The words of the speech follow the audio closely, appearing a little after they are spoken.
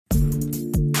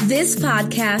This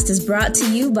podcast is brought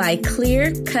to you by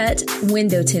Clear Cut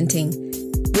Window Tinting.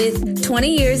 With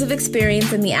 20 years of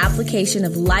experience in the application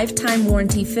of lifetime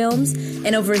warranty films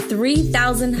and over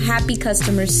 3,000 happy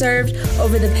customers served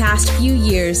over the past few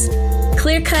years,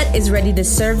 Clear Cut is ready to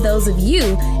serve those of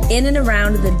you in and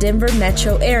around the Denver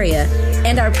metro area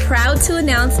and are proud to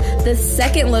announce the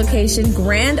second location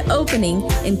grand opening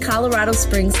in Colorado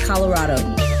Springs, Colorado.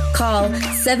 Call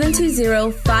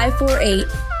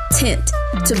 720-548-TINT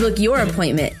to book your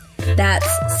appointment. That's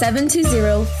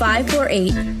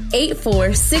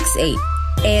 720-548-8468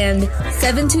 and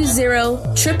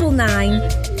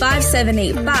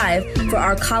 720-999-5785 for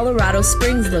our Colorado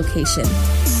Springs location.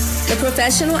 The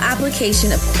professional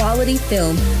application of quality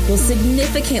film will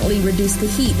significantly reduce the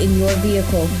heat in your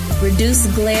vehicle, reduce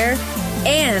glare,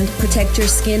 and protect your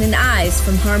skin and eyes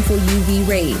from harmful UV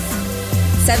rays.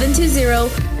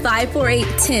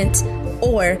 720-548-TINT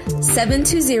or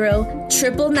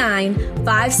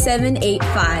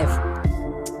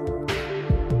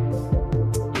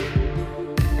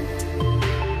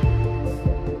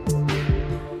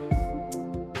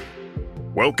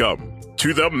Welcome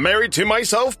to the Married to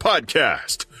Myself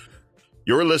podcast.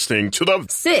 You're listening to the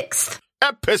 6th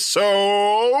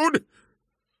episode.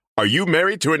 Are you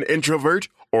married to an introvert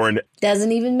or an...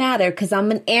 Doesn't even matter because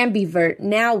I'm an ambivert.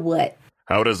 Now what?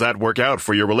 How does that work out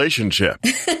for your relationship?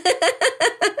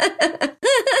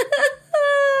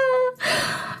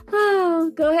 Oh,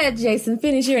 go ahead, Jason.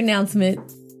 Finish your announcement.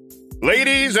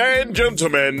 Ladies and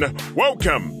gentlemen,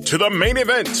 welcome to the main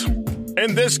event.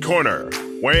 In this corner,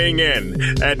 weighing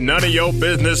in at none of your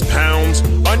business pounds,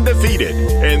 undefeated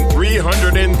in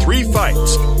 303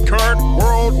 fights, current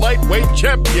world lightweight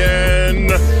champion,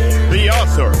 the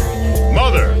author,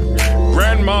 mother,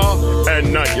 grandma,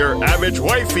 and not your average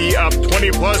wifey of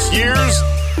 20 plus years,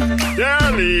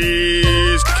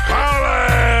 Dallas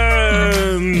Collins.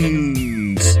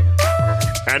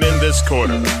 And in this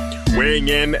corner, weighing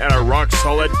in at a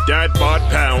rock-solid dad-bod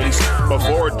pounds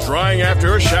before drying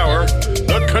after a shower,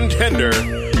 the contender,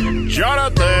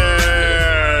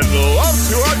 Jonathan loves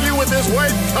to argue with his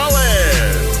wife,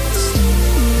 Collins.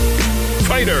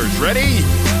 Fighters, ready?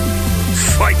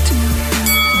 Fight!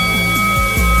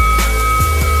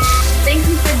 Thank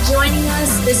you for joining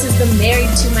us. This is the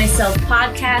Married to Myself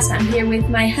podcast. I'm here with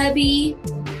my hubby.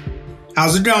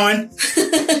 How's it going?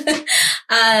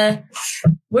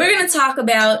 We're going to talk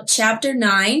about chapter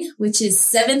 9, which is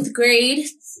 7th grade,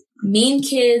 mean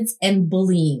kids, and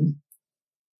bullying.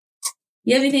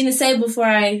 You have anything to say before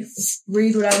I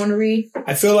read what I want to read?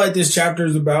 I feel like this chapter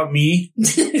is about me,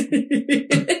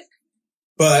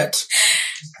 but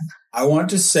I want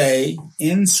to say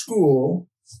in school,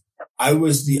 I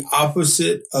was the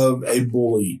opposite of a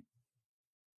bully.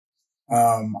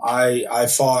 I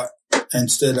fought and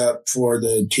stood up for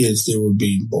the kids that were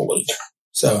being bullied.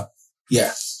 So,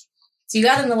 yeah. So you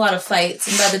got in a lot of fights,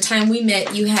 and by the time we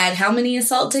met, you had how many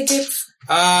assault tickets?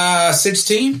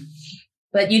 16.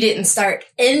 But you didn't start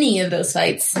any of those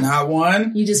fights. Not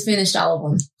one. You just finished all of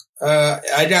them.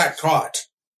 I got caught.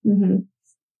 Mm-hmm.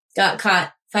 Got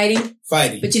caught fighting?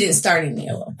 Fighting. But you didn't start any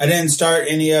of them. I didn't start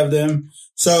any of them.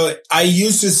 So I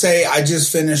used to say I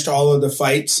just finished all of the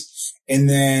fights. And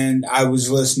then I was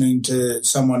listening to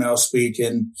someone else speak,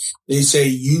 and they say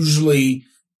usually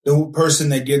the person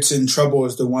that gets in trouble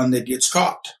is the one that gets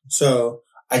caught. So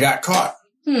I got caught.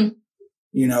 You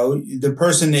know, the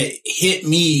person that hit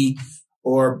me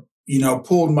or, you know,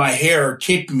 pulled my hair or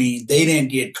kicked me, they didn't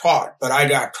get caught. But I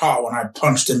got caught when I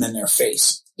punched them in their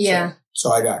face. Yeah.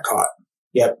 So I got caught.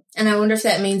 Yep. And I wonder if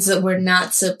that means that we're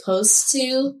not supposed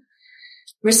to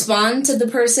respond to the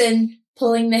person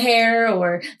pulling the hair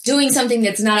or doing something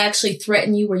that's not actually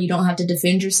threatening you where you don't have to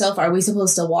defend yourself. Are we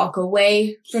supposed to walk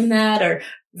away from that or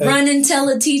run and tell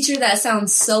a teacher? That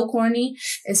sounds so corny,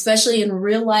 especially in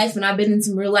real life. And I've been in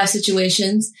some real life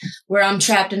situations where I'm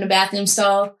trapped in a bathroom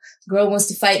stall. Girl wants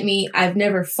to fight me. I've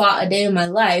never fought a day in my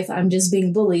life. I'm just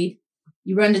being bullied.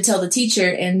 You run to tell the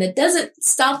teacher, and that doesn't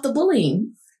stop the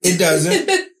bullying. It doesn't.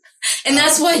 And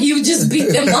that's why you just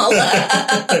beat them all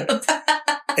up.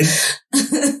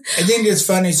 I think it's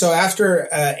funny. So after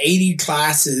 80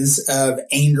 classes of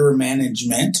anger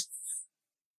management,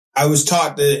 I was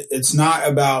taught that it's not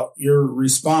about your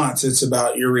response. It's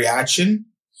about your reaction.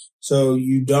 So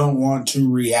you don't want to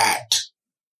react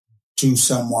to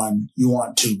someone. You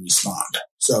want to respond.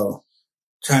 So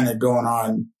kind of going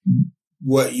on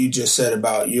what you just said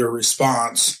about your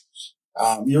response.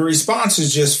 Your response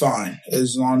is just fine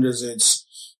as long as it's,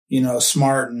 you know,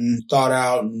 smart and thought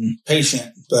out and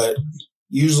patient, but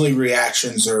usually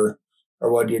reactions are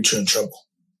what gets you in trouble.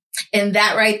 And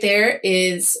that right there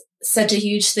is such a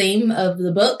huge theme of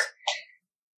the book.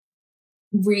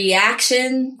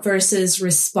 reaction versus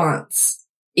response.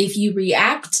 If you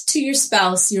react to your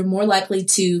spouse, you're more likely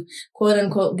to, quote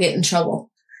unquote, get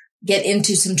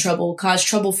into some trouble, cause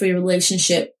trouble for your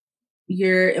relationship.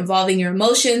 You're involving your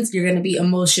emotions. You're going to be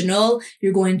emotional.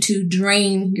 You're going to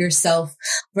drain yourself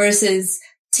versus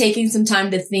taking some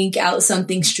time to think out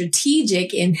something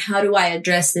strategic in how do I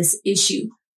address this issue?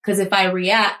 Because if I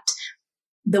react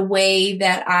the way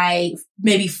that I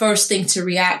maybe first think to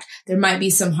react, there might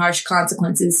be some harsh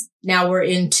consequences. Now we're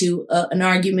into an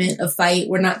argument, a fight.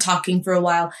 We're not talking for a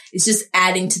while. It's just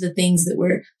adding to the things that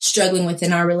we're struggling with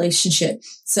in our relationship.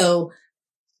 So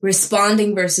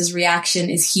responding versus reaction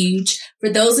is huge. For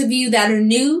those of you that are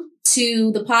new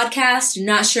to the podcast, you're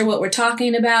not sure what we're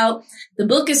talking about, the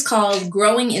book is called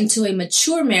Growing into a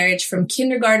Mature Marriage from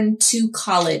Kindergarten to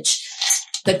College.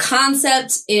 The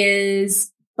concept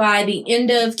is by the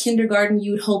end of kindergarten,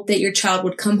 you would hope that your child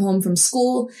would come home from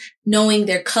school knowing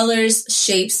their colors,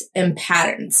 shapes, and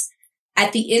patterns.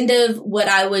 At the end of what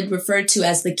I would refer to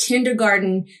as the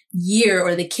kindergarten year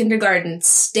or the kindergarten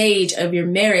stage of your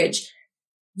marriage,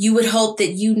 you would hope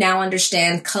that you now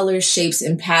understand colors, shapes,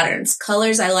 and patterns.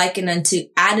 Colors I liken unto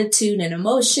attitude and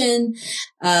emotion,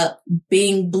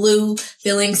 being blue,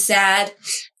 feeling sad,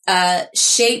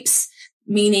 shapes,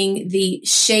 meaning the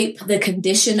shape, the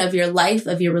condition of your life,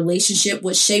 of your relationship.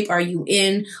 What shape are you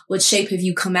in? What shape have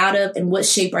you come out of? And what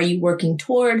shape are you working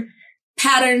toward?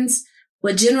 Patterns.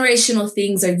 What generational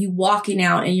things are you walking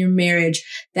out in your marriage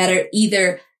that are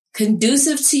either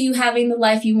conducive to you having the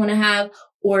life you want to have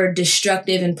or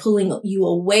destructive and pulling you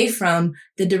away from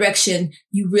the direction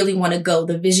you really want to go,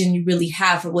 the vision you really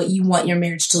have for what you want your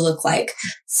marriage to look like.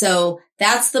 So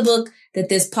that's the book that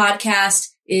this podcast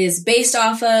is based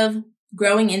off of.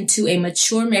 Growing into a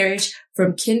Mature Marriage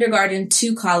from Kindergarten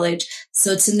to College.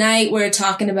 So tonight we're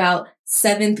talking about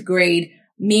 7th grade,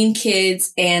 mean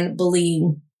kids and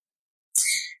bullying.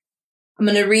 I'm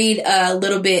going to read a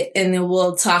little bit and then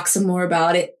we'll talk some more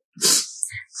about it.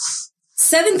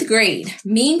 7th grade,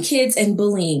 mean kids and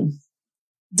bullying.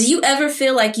 Do you ever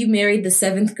feel like you married the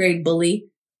 7th grade bully?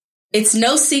 It's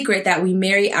no secret that we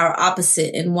marry our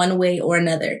opposite in one way or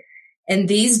another. And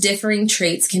these differing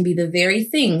traits can be the very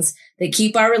things that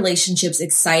keep our relationships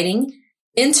exciting,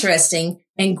 interesting,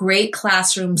 and great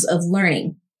classrooms of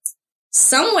learning.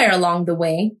 Somewhere along the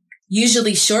way,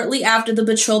 usually shortly after the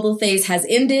betrothal phase has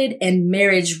ended and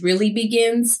marriage really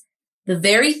begins, the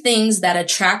very things that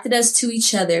attracted us to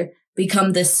each other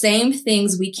become the same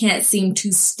things we can't seem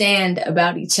to stand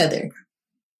about each other.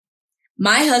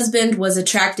 My husband was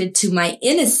attracted to my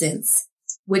innocence,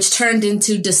 which turned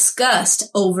into disgust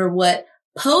over what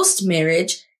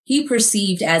post-marriage he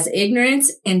perceived as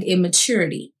ignorance and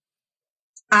immaturity.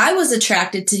 I was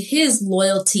attracted to his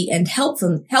loyalty and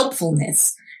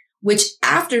helpfulness, which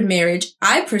after marriage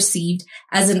I perceived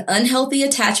as an unhealthy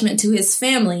attachment to his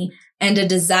family and a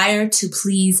desire to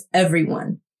please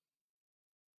everyone.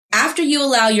 After you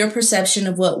allow your perception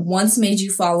of what once made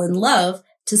you fall in love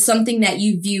to something that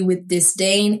you view with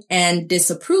disdain and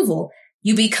disapproval,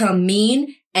 you become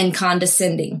mean and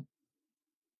condescending.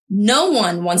 No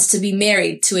one wants to be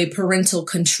married to a parental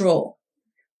control.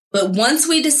 But once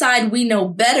we decide we know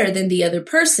better than the other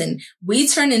person, we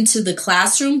turn into the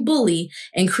classroom bully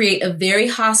and create a very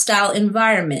hostile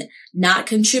environment, not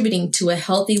contributing to a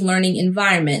healthy learning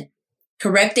environment,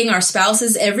 correcting our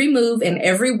spouse's every move and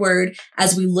every word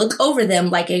as we look over them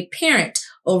like a parent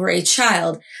over a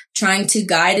child, trying to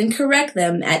guide and correct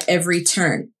them at every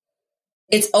turn.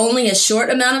 It's only a short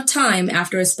amount of time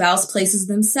after a spouse places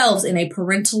themselves in a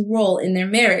parental role in their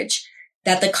marriage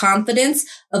that the confidence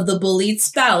of the bullied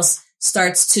spouse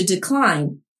starts to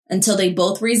decline until they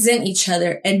both resent each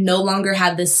other and no longer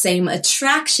have the same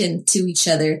attraction to each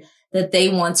other that they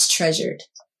once treasured.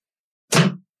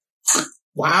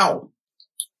 Wow.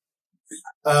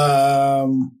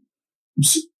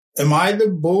 Am I the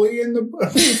bully in the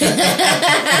book?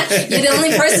 You're the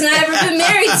only person I've ever been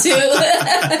married to.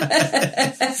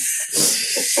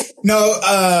 No,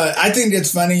 I think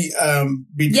it's funny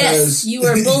because... Yes, you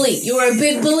were a bully. You were a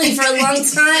big bully for a long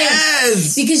time.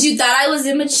 Yes! Because you thought I was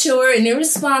immature and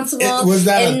irresponsible Was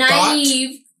that and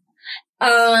naive.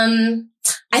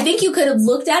 I think you could have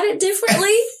looked at it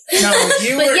differently. No,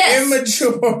 you were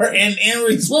immature and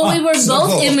irresponsible. Well, we were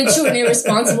both immature and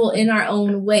irresponsible in our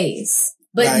own ways.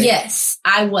 But right. Yes,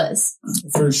 I was.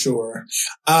 For sure.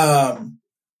 But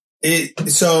did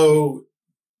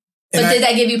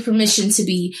that give you permission to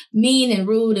be mean and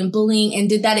rude and bullying? And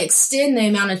did that extend the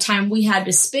amount of time we had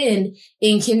to spend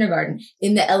in kindergarten,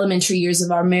 in the elementary years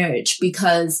of our marriage?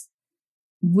 Because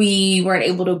we weren't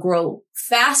able to grow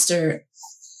faster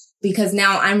because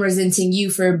now I'm resenting you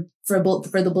for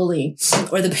the bullying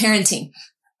or the parenting.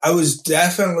 I was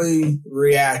definitely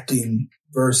reacting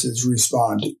versus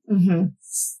responding. Mm-hmm.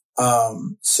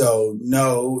 So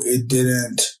no, it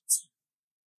didn't,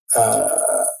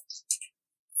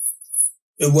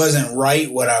 it wasn't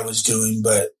right what I was doing,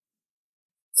 but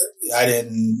I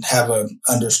didn't have an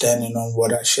understanding on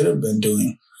what I should have been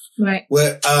doing. Right.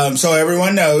 Well, so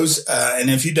everyone knows, and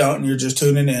if you don't, you're just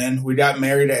tuning in. We got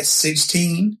married at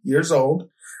 16 years old.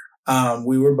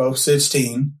 We were both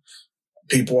 16.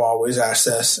 People always ask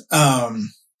us.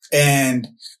 And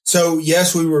so,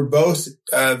 yes, we were both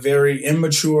very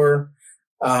immature.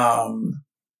 And,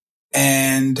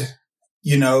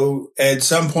 you know, at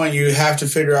some point you have to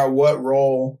figure out what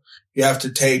role you have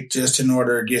to take just in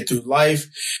order to get through life.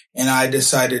 And I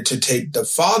decided to take the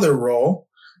father role,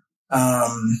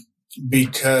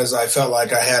 because I felt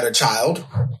like I had a child,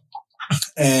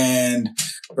 and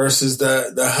versus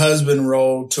the husband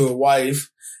role to a wife.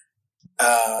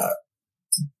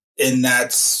 And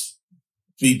that's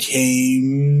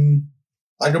became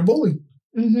like a bully.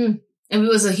 Mm-hmm. And it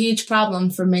was a huge problem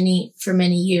for many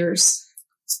years.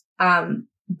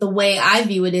 The way I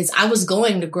view it is I was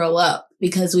going to grow up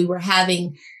because we were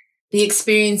having the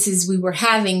experiences we were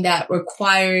having that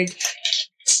required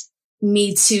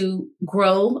me to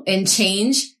grow and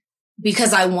change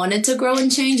because I wanted to grow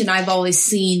and change. And I've always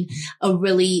seen a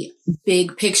really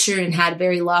big picture and had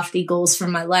very lofty goals for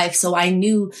my life. So I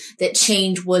knew that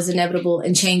change was inevitable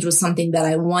and change was something that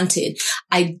I wanted.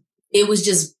 It was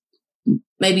just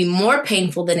maybe more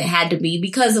painful than it had to be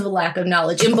because of a lack of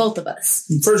knowledge in both of us.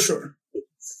 For sure.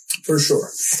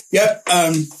 Yep.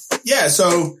 Yeah.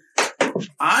 So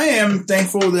I am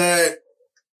thankful that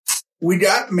we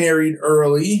got married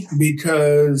early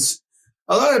because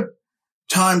a lot of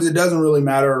times it doesn't really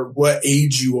matter what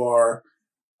age you are.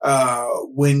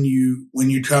 When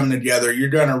you come together, you're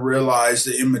going to realize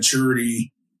the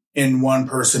immaturity in one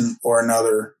person or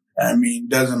another. I mean,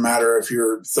 doesn't matter if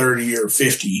you're 30 or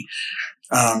 50.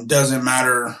 Doesn't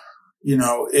matter, you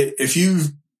know, if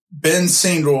you've been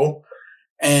single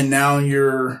and now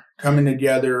you're coming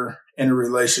together in a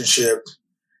relationship,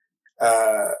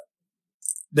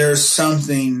 there's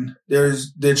something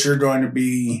that you're going to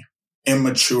be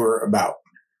immature about.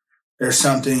 There's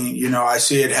something, you know, I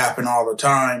see it happen all the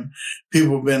time.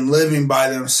 People have been living by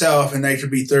themselves and they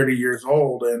could be 30 years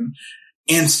old and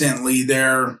instantly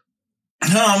they're,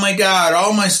 oh my God,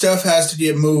 all my stuff has to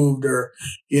get moved, or,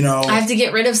 you know, I have to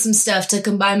get rid of some stuff to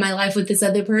combine my life with this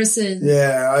other person.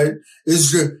 Yeah.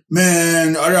 It's good,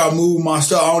 man. I gotta move my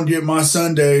stuff. I don't get my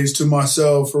Sundays to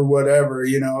myself or whatever.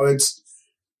 You know,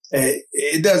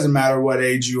 it doesn't matter what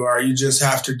age you are. You just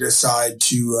have to decide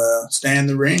to, stay in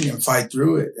the ring and fight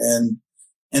through it and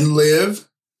live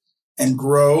and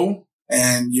grow.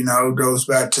 And, you know, it goes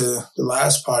back to the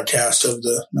last podcast of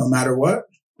the no matter what.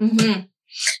 Mm-hmm.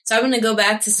 So I'm going to go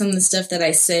back to some of the stuff that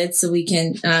I said so we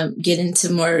can get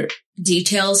into more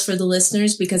details for the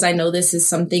listeners, because I know this is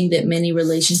something that many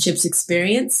relationships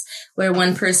experience where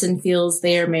one person feels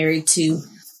they are married to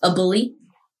a bully.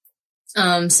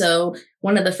 So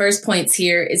one of the first points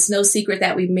here, it's no secret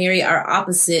that we marry our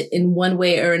opposite in one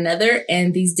way or another.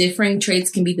 And these differing traits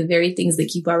can be the very things that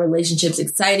keep our relationships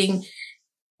exciting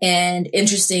and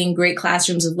interesting, great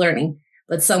classrooms of learning.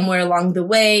 But somewhere along the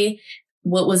way,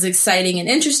 what was exciting and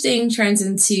interesting turns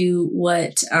into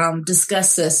what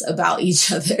disgusts us about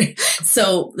each other.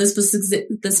 So the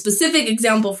specific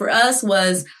example for us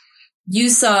was you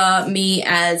saw me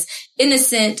as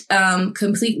innocent,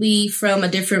 completely from a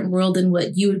different world than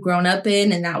what you had grown up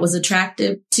in, and that was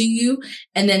attractive to you.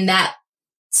 And then that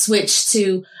switched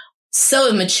to so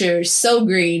immature, so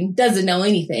green, doesn't know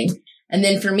anything. And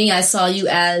then for me, I saw you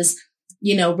as,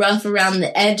 you know, rough around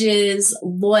the edges,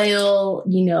 loyal,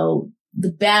 you know,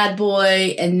 the bad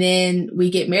boy. And then we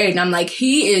get married and I'm like,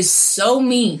 he is so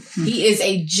mean. He is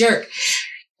a jerk.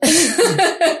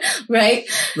 Right?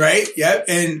 Right. Yep.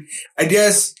 And I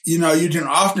guess, you know, you can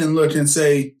often look and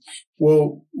say,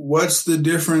 well, what's the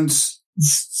difference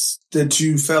that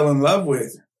you fell in love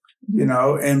with? You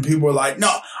know, and people are like,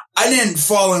 no, I didn't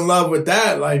fall in love with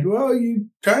that. Like, well, you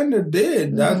kind of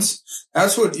did. Mm-hmm.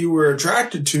 That's what you were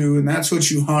attracted to. And that's what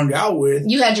you hung out with.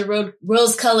 You had your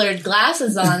rose-colored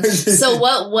glasses on. So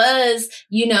what was,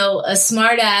 you know, a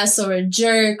smart ass or a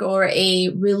jerk or a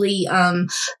really,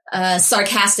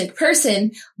 sarcastic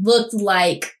person looked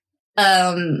like,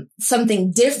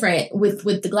 something different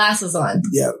with the glasses on.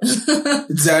 Yeah,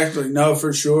 exactly. No,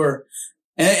 for sure.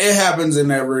 And it happens in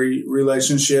every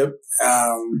relationship.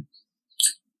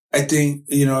 I think,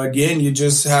 you know, again, you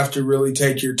just have to really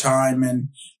take your time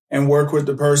and work with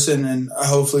the person. And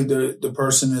hopefully the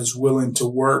person is willing to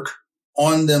work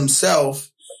on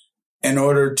themselves in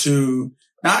order to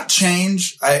not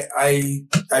change. I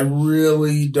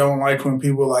really don't like when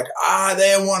people are like,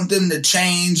 they want them to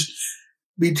change,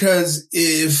 because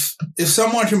if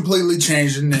someone completely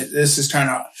changed, and this is kind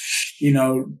of,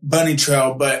 bunny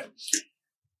trail, but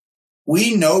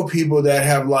we know people that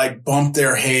have like bumped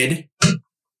their head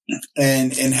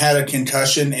and had a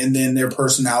concussion, and then their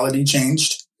personality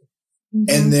changed,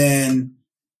 and then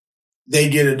they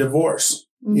get a divorce.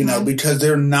 Because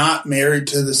they're not married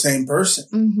to the same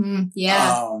person.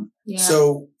 Yeah.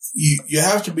 So you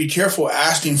have to be careful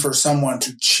asking for someone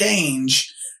to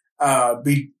change.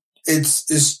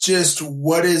 It's just,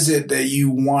 what is it that you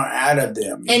want out of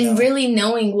them? And really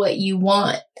knowing what you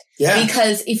want. Yeah.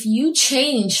 Because if you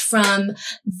change from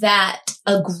that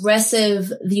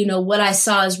aggressive, what I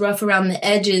saw is rough around the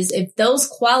edges, if those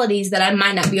qualities that I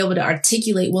might not be able to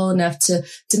articulate well enough to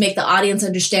make the audience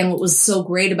understand what was so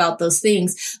great about those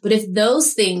things, but if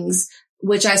those things,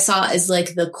 which I saw as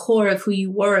like the core of who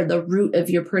you were, the root of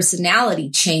your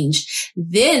personality changed,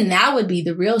 then that would be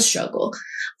the real struggle.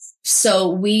 So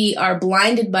we are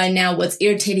blinded by now what's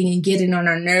irritating and getting on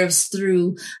our nerves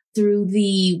through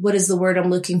the, what is the word I'm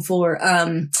looking for?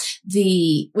 When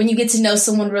you get to know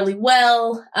someone really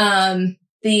well, what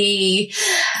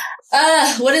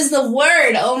is the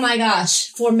word? Oh my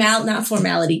gosh. Not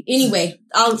formality. Anyway,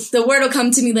 the word will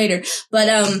come to me later, but,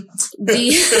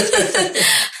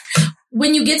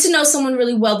 when you get to know someone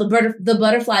really well, the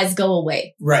butterflies go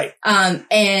away. Right.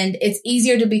 And it's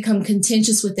easier to become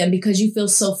contentious with them because you feel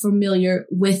so familiar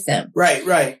with them.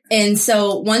 Right. And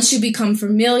so once you become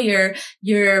familiar,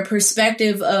 your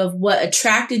perspective of what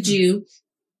attracted you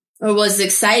or was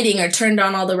exciting or turned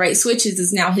on all the right switches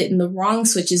is now hitting the wrong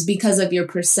switches because of your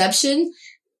perception.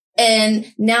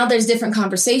 And now there's different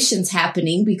conversations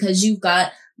happening because you've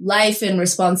got life and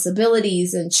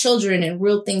responsibilities and children and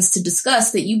real things to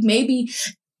discuss that you maybe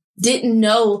didn't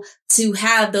know to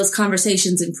have those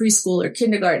conversations in preschool or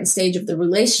kindergarten stage of the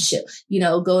relationship.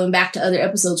 Going back to other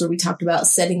episodes where we talked about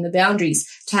setting the boundaries,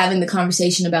 to having the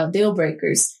conversation about deal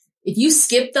breakers. If you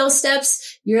skip those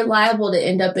steps, you're liable to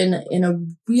end up in a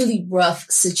really rough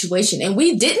situation. And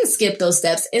we didn't skip those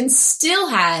steps and still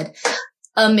had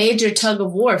a major tug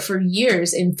of war for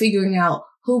years in figuring out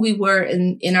who we were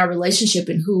in our relationship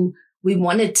and who we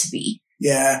wanted to be.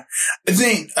 Yeah. I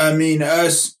think,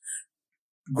 us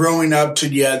growing up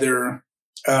together,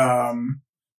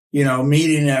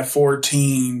 meeting at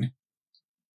 14,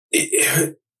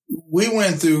 we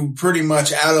went through pretty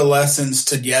much adolescence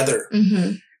together.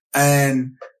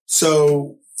 And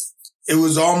so it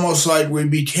was almost like we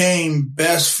became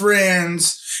best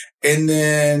friends, and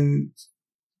then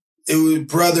it was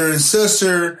brother and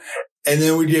sister. And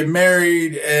then we get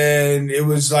married, and it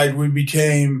was like we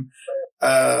became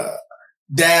dad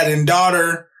and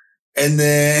daughter. And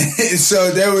then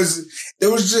so there was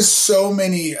just so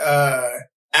many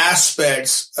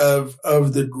aspects of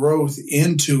the growth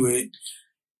into it.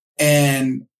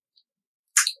 And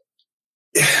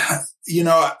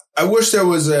I wish there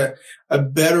was a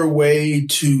better way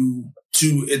to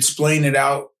explain it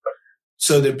out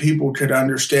so that people could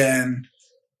understand.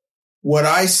 What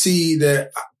I see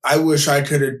that I wish I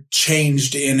could have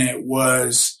changed in it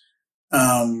was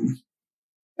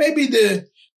maybe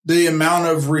the amount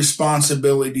of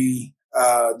responsibility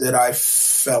that I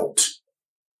felt.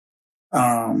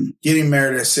 Getting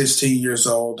married at 16 years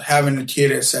old, having a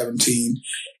kid at 17,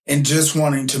 and just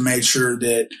wanting to make sure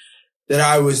that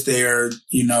I was there,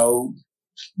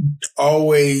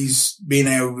 always being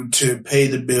able to pay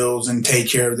the bills and take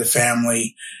care of the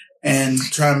family and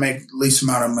try to make the least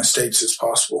amount of mistakes as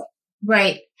possible.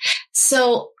 Right.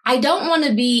 So I don't want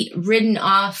to be written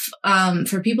off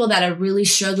for people that are really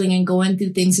struggling and going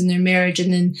through things in their marriage,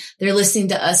 and then they're listening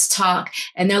to us talk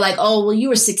and they're like, oh, well, you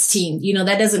were 16.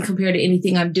 That doesn't compare to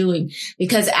anything I'm doing.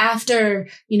 Because after,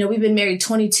 we've been married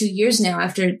 22 years now,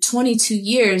 after 22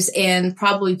 years and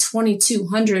probably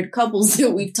 2,200 couples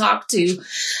that we've talked to,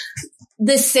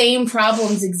 the same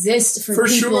problems exist for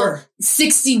people sure.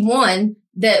 61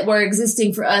 that were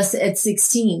existing for us at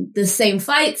 16. The same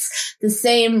fights, the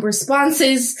same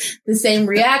responses, the same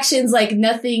reactions, like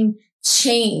nothing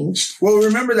changed. Well,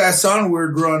 remember that song we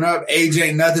were growing up, age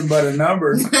ain't nothing but a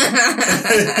number.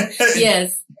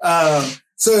 Yes.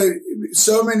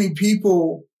 So many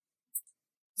people,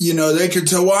 they could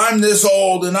tell, well, I'm this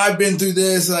old and I've been through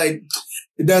this. Like,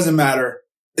 it doesn't matter.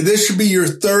 This should be your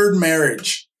third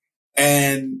marriage.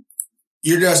 And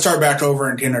you're going to start back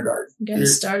over in kindergarten. You're going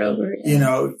to start over. Yeah. You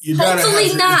know, you got to.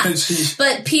 Hopefully not.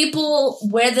 But people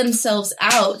wear themselves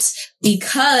out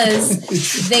because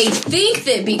they think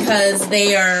that because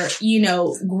they are, you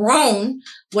know, grown,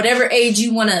 whatever age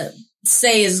you want to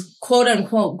say is quote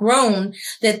unquote grown,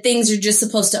 that things are just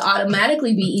supposed to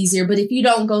automatically be easier. But if you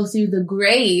don't go through the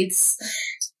grades,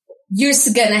 you're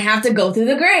going to have to go through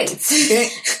the grades.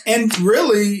 And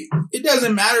really, it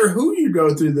doesn't matter who you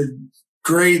go through the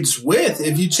grades with.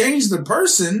 If you change the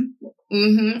person.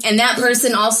 Mm-hmm. And that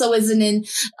person also isn't in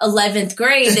 11th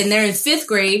grade and they're in 5th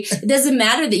grade. It doesn't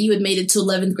matter that you had made it to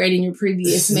 11th grade in your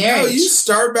previous marriage. No, you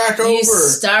start back over. You're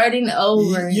starting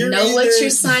over. You know what you're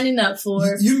signing up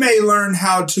for. You may learn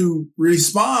how to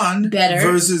respond better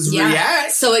versus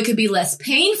react. So it could be less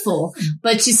painful,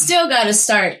 but you still got to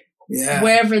start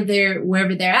wherever they're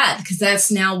at, because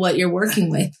that's now what you're working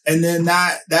with. And then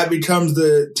that becomes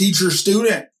the teacher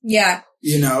student. Yeah.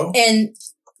 You know? And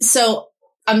so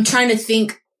I'm trying to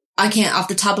think, I can't off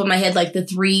the top of my head, like the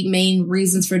 3 main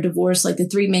reasons for divorce, like the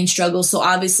 3 main struggles. So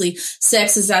obviously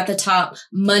sex is at the top,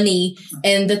 money.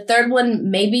 And the third one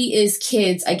maybe is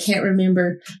kids. I can't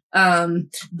remember.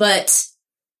 But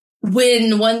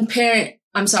when one Freudian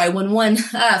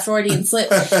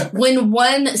slip, when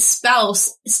one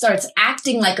spouse starts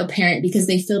acting like a parent because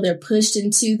they feel they're pushed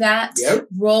into that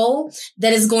role,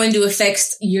 that is going to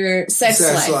affect your sex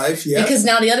life. Because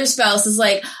now the other spouse is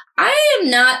like, I am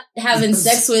not having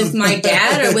sex with my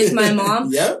dad or with my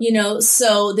mom, you know,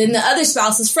 so then the other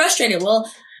spouse is frustrated.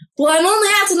 Well, I'm only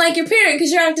acting like your parent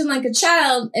because you're acting like a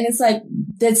child. And it's like,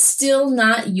 that's still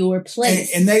not your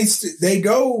place. And they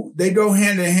go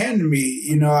hand in hand to me.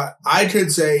 You know, I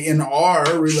could say in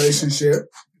our relationship,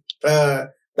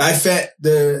 the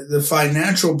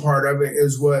financial part of it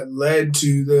is what led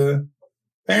to the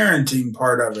parenting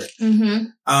part of it. Mm-hmm.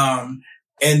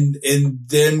 And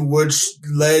then which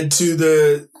led to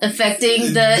the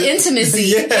affecting the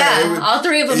intimacy. All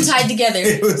 3 of them tied together.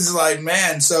 It was like,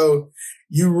 man, so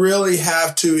you really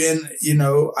have to, you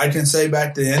know, I can say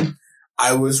back then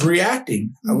I was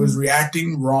reacting. I was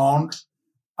reacting wrong.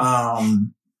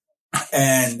 And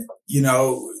you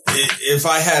know, if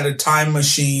I had a time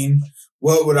machine,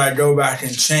 what would I go back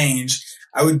and change?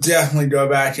 I would definitely go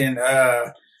back and,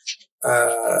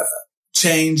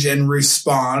 change and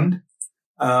respond.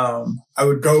 I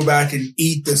would go back and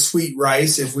eat the sweet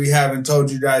rice if we haven't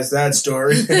told you guys that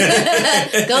story.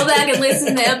 Go back and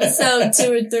listen to episode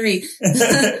 2 or 3.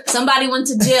 Somebody went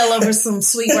to jail over some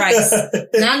sweet rice.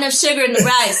 Not enough sugar in the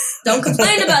rice. Don't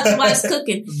complain about your wife's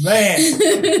cooking. Man.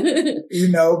 You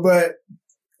know, but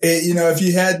you know, if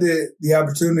you had the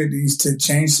opportunities to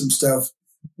change some stuff,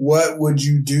 what would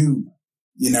you do?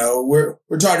 You know, we're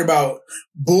talking about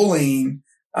bullying,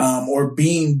 or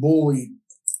being bullied.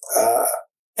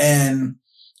 And,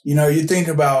 you know, you think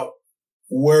about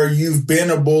where you've been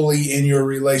a bully in your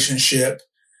relationship,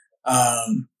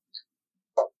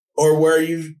 or where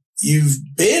you've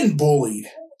been bullied.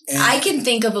 And I can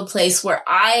think of a place where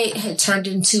I had turned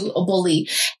into a bully,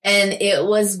 and it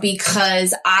was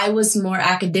because I was more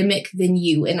academic than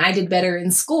you and I did better in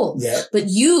school. Yeah. But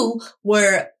you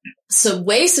were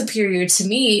way superior to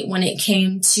me when it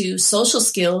came to social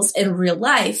skills in real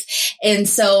life. And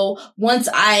so once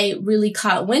I really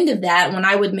caught wind of that, when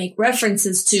I would make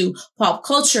references to pop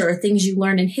culture or things you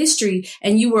learn in history,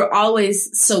 and you were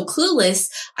always so clueless,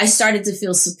 I started to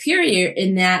feel superior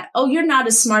in that, oh, you're not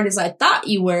as smart as I thought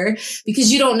you were because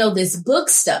you don't know this book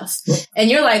stuff. And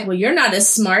you're like, well, you're not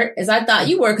as smart as I thought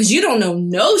you were because you don't know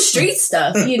no street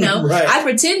stuff, you know. Right. I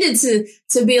pretended to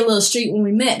be a little street when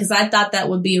we met because I thought that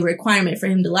would be a requirement for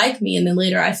him to like me. And then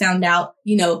later I found out,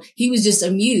 you know, he was just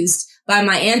amused by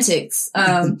my antics.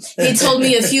 He told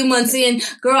me a few months in,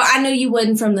 girl, I know you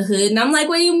wasn't from the hood. And I'm like,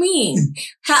 what do you mean?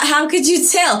 How could you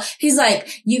tell? He's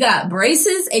like, you got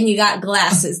braces and you got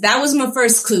glasses. That was my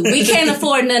first clue. We can't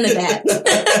afford none of that.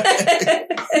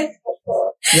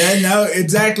 Yeah, no,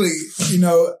 exactly. You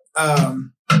know,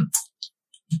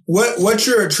 what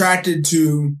you're attracted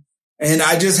to. And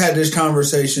I just had this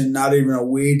conversation not even a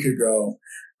week ago.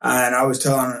 And I was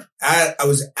I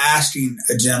was asking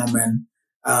a gentleman,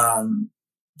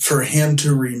 for him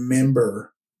to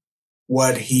remember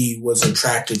what he was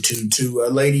attracted to a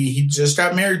lady he just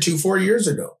got married to 4 years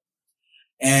ago.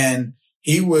 And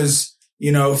he was,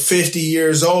 you know, 50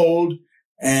 years old,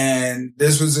 and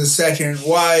this was his second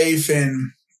wife,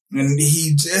 and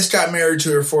he just got married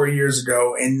to her 4 years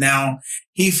ago. And now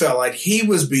he felt like he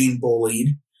was being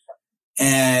bullied.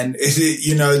 And,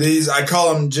 you know, I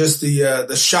call them just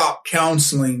the shop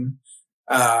counseling.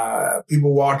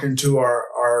 People walk into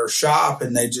our shop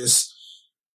and they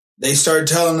start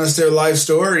telling us their life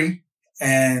story.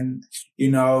 And,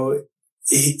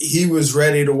 he was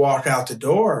ready to walk out the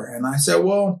door. And I said,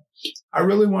 well, I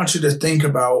really want you to think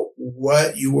about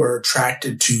what you were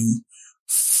attracted to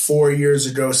 4 years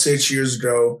ago, 6 years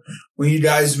ago, when you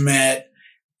guys met,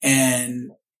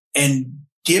 and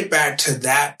get back to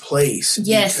that place.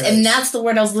 Yes, and that's the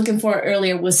word I was looking for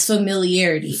earlier, was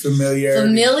familiarity.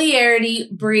 Familiarity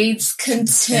breeds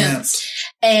contempt.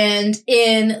 And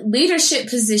in leadership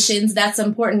positions, that's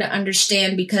important to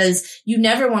understand, because you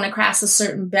never want to cross a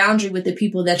certain boundary with the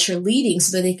people that you're leading,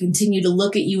 so that they continue to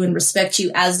look at you and respect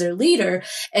you as their leader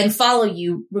and follow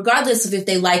you, regardless of if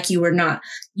they like you or not.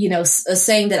 A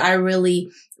saying that I really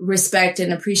respect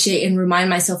and appreciate and remind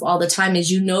myself all the time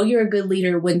is, you're a good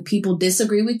leader when people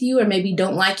disagree with you or maybe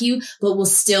don't like you, but will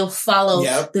still follow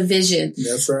the vision.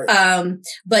 That's right.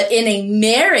 But in a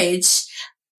marriage,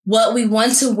 what we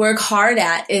want to work hard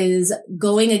at is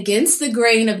going against the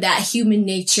grain of that human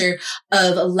nature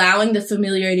of allowing the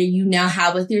familiarity you now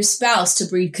have with your spouse to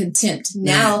breed contempt.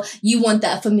 Now you want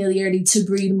that familiarity to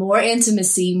breed more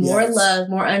intimacy, more love,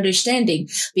 more understanding.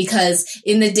 Because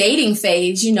in the dating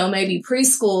phase, maybe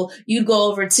preschool, you'd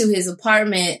go over to his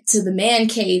apartment, to the man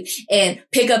cave, and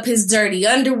pick up his dirty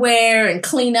underwear and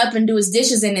clean up and do his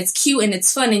dishes. And it's cute and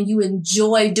it's fun and you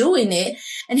enjoy doing it.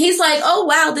 And he's like, oh,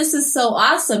 wow, this is so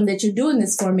awesome that you're doing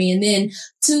this for me. And then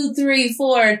 2, 3,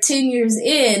 4, 10 years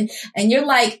in, and you're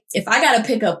like, if I got to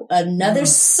pick up another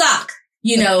sock,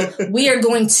 we are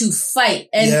going to fight.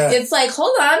 And it's like,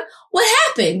 hold on, what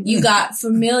happened? You got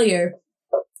familiar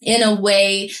in a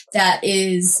way that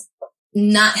is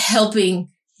not helping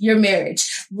your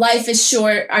marriage. Life is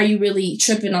short. Are you really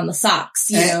tripping on the socks?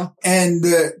 And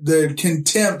the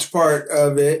contempt part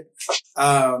of it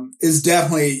is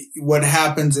definitely what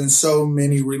happens in so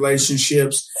many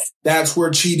relationships. That's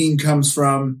where cheating comes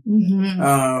from.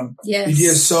 Mm-hmm. You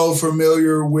get so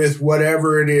familiar with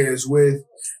whatever it is, with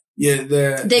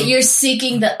that you're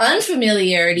seeking the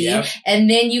unfamiliarity, and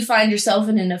then you find yourself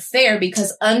in an affair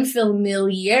because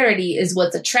unfamiliarity is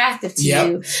what's attractive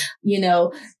to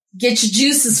you. Get your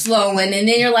juices flowing, and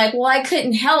then you're like, well, I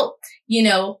couldn't help,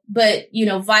 but,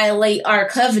 violate our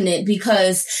covenant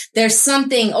because there's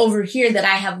something over here that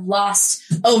I have lost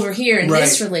over here in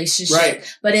this relationship.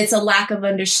 Right. But it's a lack of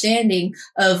understanding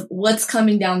of what's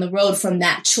coming down the road from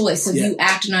that choice of you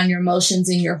acting on your emotions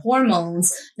and your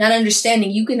hormones, not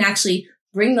understanding you can actually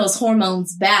bring those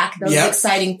hormones back, those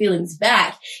exciting feelings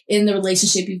back in the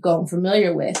relationship you've grown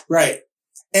familiar with. Right.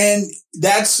 And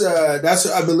that's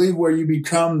I believe where you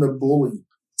become the bully.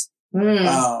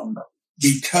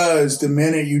 Because the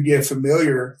minute you get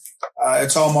familiar,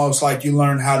 it's almost like you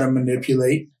learn how to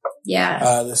manipulate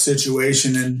the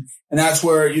situation. And that's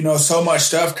where, so much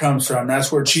stuff comes from. That's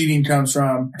where cheating comes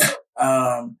from.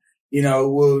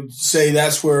 We'll say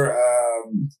that's where,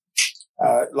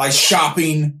 like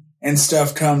shopping and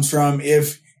stuff comes from.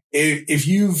 If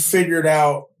you've figured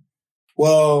out,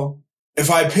 well, if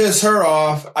I piss her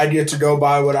off, I get to go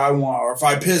buy what I want. Or if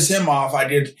I piss him off,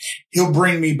 he'll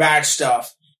bring me back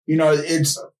stuff.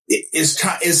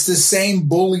 It's the same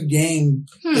bully game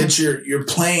that you're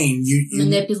playing.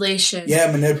 Manipulation.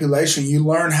 Manipulation. You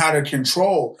learn how to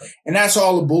control. And that's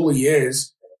all a bully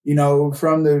is.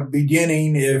 From the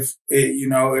beginning, if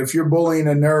you're bullying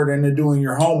a nerd into doing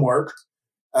your homework,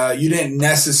 you didn't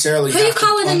necessarily have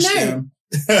to punch them.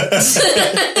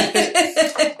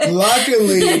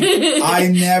 Luckily, I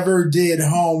never did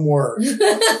homework,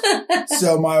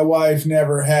 so my wife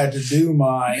never had to do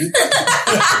mine.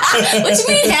 What you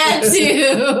mean had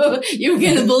to? You were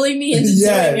going to bully me into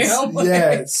doing your homework?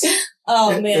 Yes.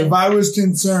 Oh, man. If I was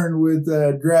concerned with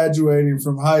graduating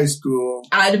from high school,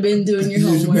 I'd have been doing your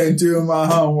homework. You'd have been doing my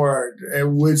homework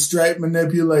and with straight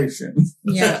manipulation.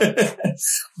 Yeah.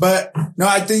 But no,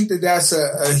 I think that's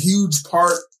a huge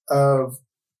part of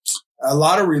a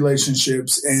lot of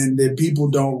relationships and that people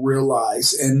don't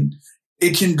realize. And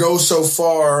it can go so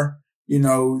far,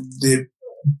 that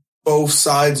both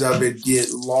sides of it get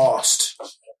lost.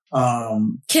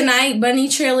 Can I bunny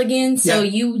trail again? So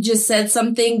you just said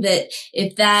something that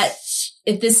if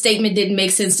this statement didn't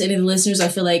make sense to any of the listeners, I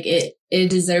feel like it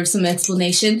deserves some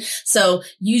explanation. So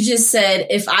you just said,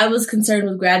 if I was concerned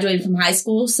with graduating from high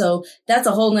school, so that's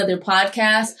a whole nother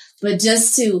podcast, but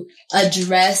just to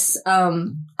address,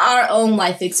 our own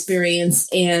life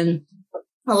experience and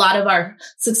a lot of our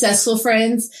successful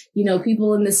friends,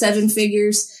 people in the 7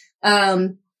 figures,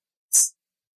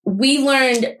 we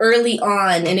learned early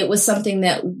on, and it was something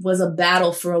that was a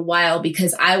battle for a while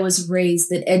because I was raised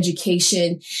that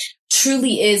education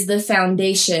truly is the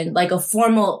foundation, like a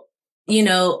formal,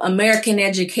 American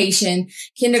education,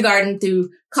 kindergarten through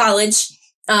college,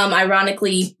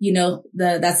 ironically,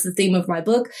 that's the theme of my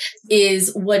book,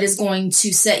 is what is going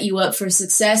to set you up for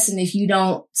success. And if you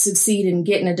don't succeed in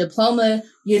getting a diploma,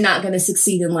 you're not going to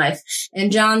succeed in life.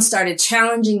 And John started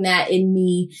challenging that in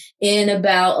me in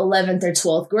about 11th or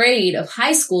 12th grade of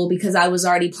high school, because I was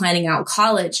already planning out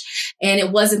college. And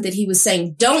it wasn't that he was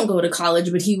saying, don't go to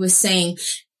college, but he was saying,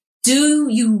 do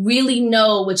you really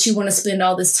know what you want to spend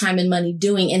all this time and money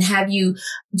doing? And do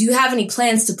you have any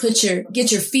plans to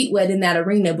get your feet wet in that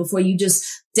arena before you just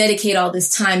dedicate all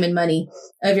this time and money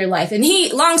of your life? And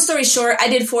long story short, I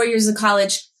did 4 years of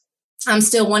college. I'm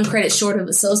still 1 credit short of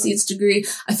associate's degree.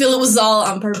 I feel it was all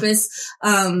on purpose,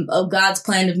 of God's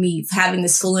plan of me having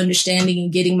this full understanding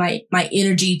and getting my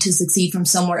energy to succeed from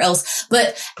somewhere else.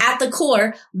 But at the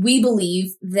core, we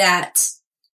believe that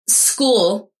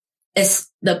school,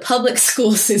 the public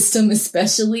school system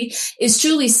especially, is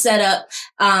truly set up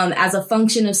as a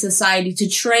function of society to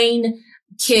train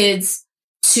kids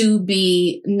to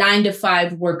be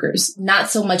 9-to-5 workers, not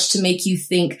so much to make you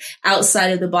think outside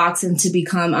of the box and to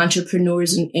become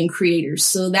entrepreneurs and creators.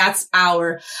 So that's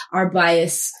our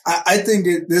bias. I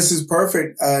think this is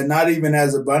perfect, not even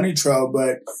as a bunny trail,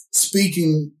 but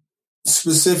speaking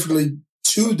specifically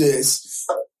to this,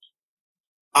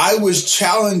 I was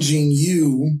challenging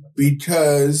you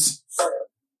because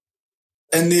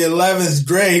in the 11th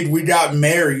grade, we got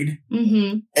married.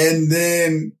 Mm-hmm. And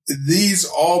then these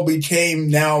all became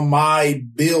now my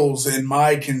bills and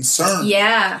my concerns.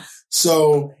 Yeah.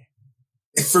 So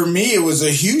for me, it was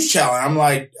a huge challenge. I'm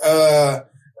like,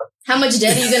 how much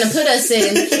debt are you going to put us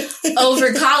in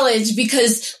over college?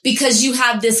 Because you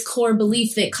have this core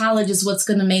belief that college is what's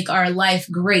going to make our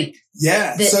life great.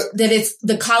 Yeah. That it's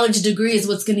the college degree is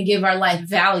what's going to give our life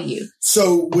value.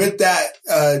 So with that,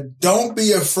 don't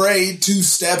be afraid to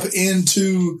step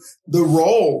into the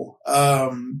role.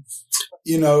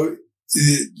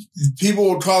 People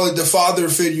will call it the father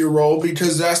figure role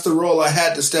because that's the role I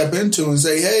had to step into and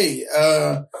say, hey,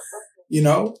 and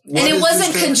it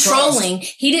wasn't controlling.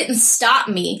 He didn't stop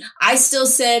me. I still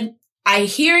said, I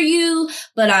hear you,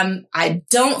 but I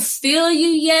don't feel you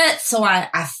yet. So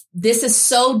this is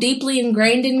so deeply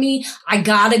ingrained in me. I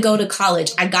gotta go to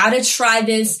college. I gotta try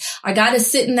this. I gotta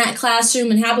sit in that classroom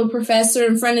and have a professor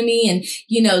in front of me and,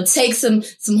 take some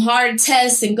hard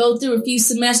tests and go through a few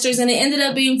semesters. And it ended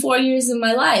up being 4 years of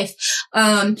my life.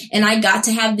 And I got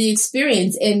to have the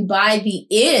experience. And by the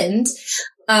end,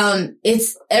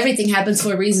 it's everything happens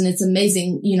for a reason. It's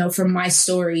amazing, from my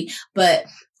story, but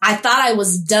I thought I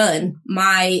was done.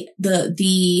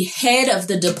 The head of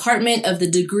the department of the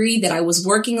degree that I was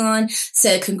working on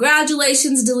said,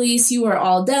 congratulations, Delise, you are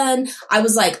all done. I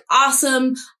was like,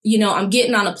 awesome. I'm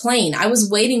getting on a plane. I was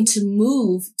waiting to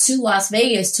move to Las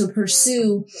Vegas to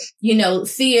pursue,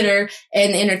 theater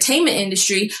and entertainment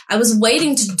industry. I was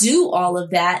waiting to do all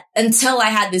of that until I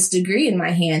had this degree in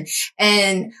my hand.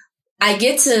 And I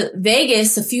get to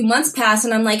Vegas, a few months pass,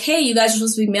 and I'm like, hey, you guys are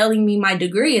supposed to be mailing me my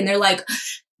degree. And they're like,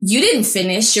 you didn't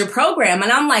finish your program.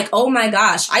 And I'm like, oh my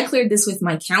gosh, I cleared this with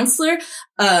my counselor,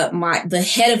 the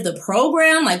head of the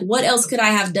program. Like, what else could I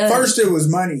have done? First, it was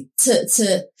money. First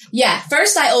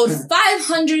I owed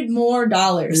 $500 more,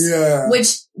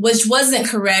 which wasn't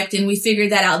correct. And we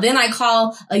figured that out. Then I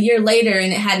call a year later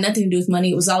and it had nothing to do with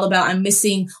money. It was all about, I'm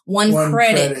missing one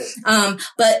credit.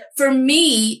 But for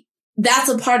me, that's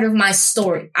a part of my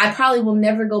story. I probably will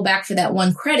never go back for that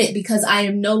one credit because I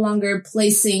am no longer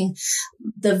placing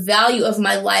the value of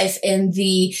my life and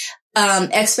the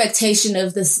expectation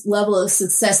of this level of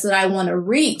success that I want to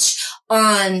reach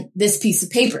on this piece of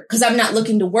paper, because I'm not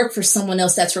looking to work for someone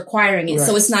else that's requiring it. Right.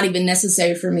 So it's not even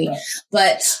necessary for me. Right.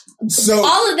 But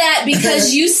all of that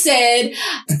because you said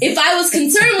if I was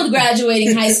concerned with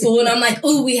graduating high school, and I'm like,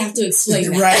 ooh, we have to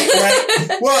explain that.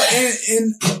 Right. Well,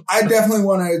 and I definitely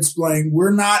want to explain.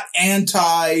 We're not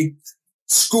anti-school.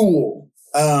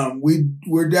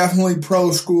 We're definitely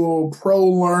pro-school,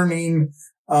 pro-learning,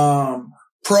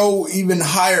 pro even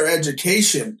higher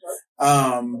education.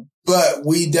 But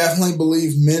we definitely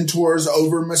believe mentors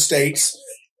over mistakes,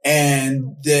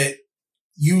 and that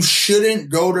you shouldn't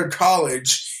go to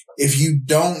college if you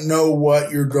don't know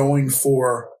what you're going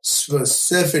for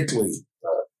specifically.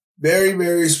 Very,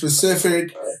 very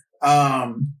specific.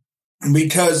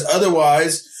 Because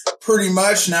otherwise, pretty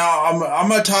much now I'm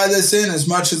going to tie this in as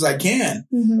much as I can.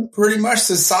 Mm-hmm. Pretty much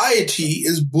society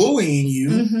is bullying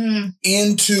you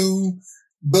into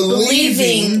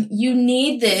believing you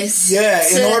need this.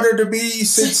 In order to be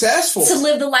successful. To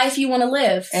live the life you want to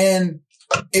live. And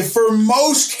if for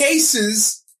most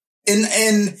cases,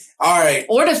 And all right.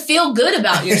 Or to feel good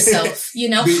about yourself, you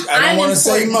know. I don't want to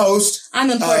say most.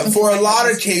 I'm important. For a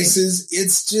lot of cases,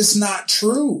 it's just not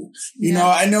true. You know,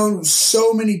 I know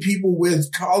so many people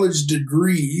with college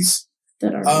degrees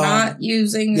that are not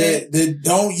using it. That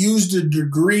don't use the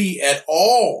degree at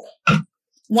all.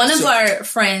 One of our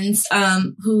friends,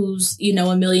 who's, you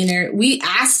know, a millionaire, we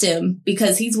asked him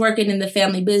because he's working in the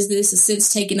family business, has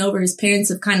since taken over. His parents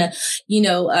have kind of, you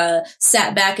know,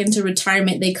 sat back into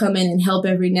retirement. They come in and help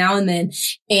every now and then.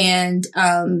 And,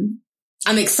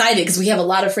 I'm excited because we have a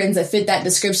lot of friends that fit that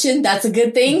description. That's a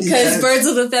good thing because birds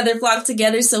of a feather flock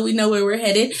together. So we know where we're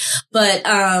headed. But,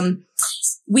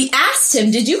 we asked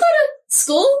him, did you go to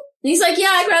school? And he's like, yeah,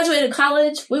 I graduated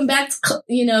college, went back to,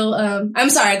 you know,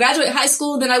 I graduated high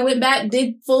school, then I went back,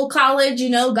 did full college, you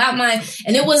know,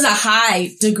 and it was a high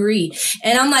degree.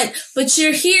 And I'm like, but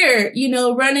you're here, you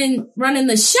know, running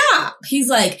the shop. He's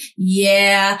like,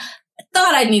 yeah, I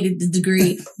thought I needed the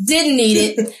degree. Didn't need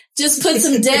it. Just put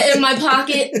some debt in my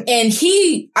pocket. And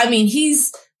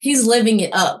he's living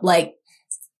it up, like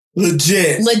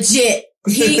legit.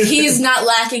 He is not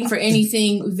lacking for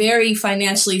anything. Very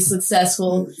financially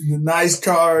successful. The nice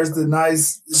cars, the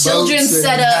nice children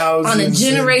set up on a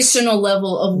generational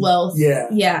level of wealth.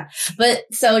 Yeah. But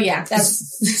so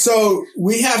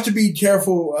we have to be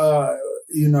careful.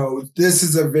 You know, this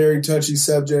is a very touchy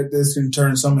subject. This can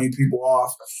turn so many people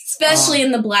off. Especially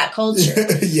in the Black culture.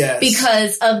 Yes.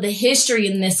 Because of the history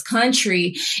in this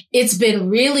country, it's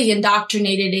been really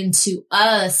indoctrinated into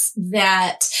us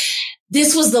that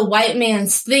this was the white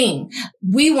man's thing.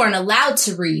 We weren't allowed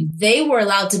to read. They were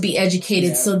allowed to be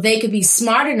educated so they could be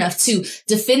smart enough to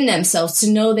defend themselves, to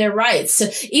know their rights,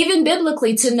 to even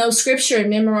biblically to know scripture and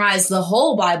memorize the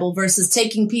whole Bible versus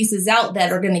taking pieces out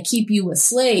that are going to keep you a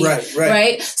slave.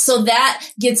 Right. So that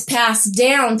gets passed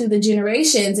down through the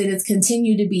generations, and it's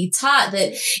continued to be taught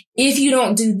that if you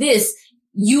don't do this,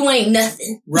 you ain't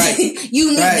nothing. Right. You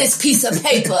need this piece of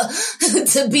paper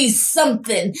to be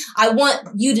something. I want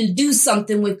you to do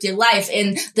something with your life.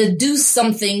 And the do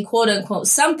something, quote unquote,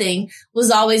 something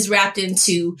was always wrapped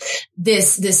into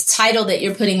this title that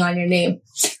you're putting on your name.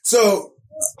 So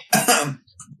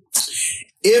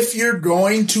if you're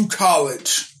going to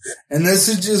college, and this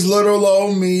is just little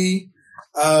old me,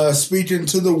 speaking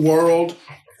to the world,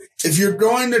 if you're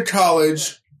going to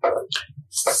college,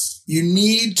 you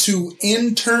need to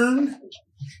intern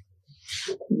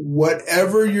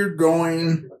whatever you're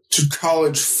going to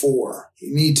college for.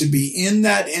 You need to be in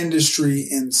that industry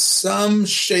in some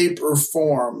shape or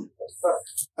form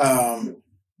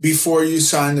before you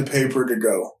sign the paper to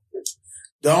go.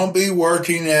 Don't be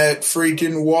working at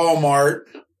freaking Walmart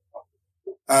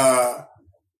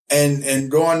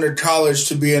and going to college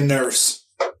to be a nurse.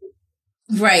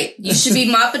 Right. You should be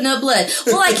mopping up blood.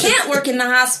 Well, I can't work in the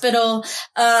hospital,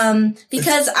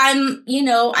 because I'm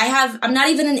not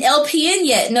even an LPN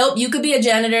yet. Nope. You could be a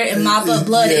janitor and mop up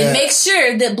blood and make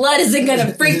sure that blood isn't going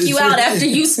to freak you out after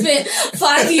you spent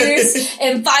 5 years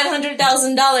and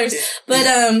 $500,000. But,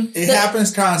 it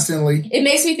happens constantly. It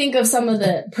makes me think of some of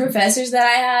the professors that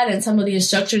I had and some of the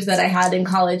instructors that I had in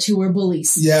college who were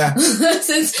bullies. Yeah.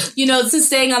 Since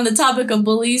staying on the topic of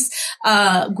bullies,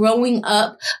 growing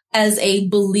up as a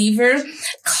believer,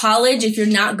 college, if you're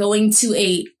not going to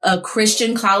a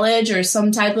Christian college or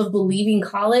some type of believing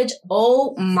college,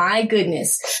 oh my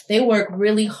goodness, they work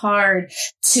really hard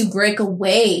to break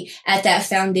away at that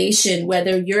foundation,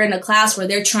 whether you're in a class where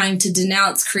they're trying to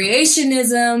denounce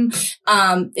creationism,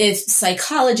 if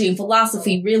psychology and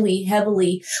philosophy really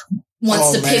heavily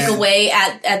wants to pick away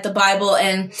at the Bible.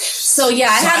 And so, I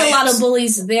had a lot of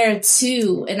bullies there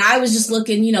too. And I was just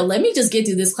looking, let me just get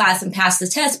through this class and pass the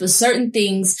test. But certain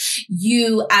things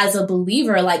you as a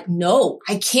believer are like, no,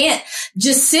 I can't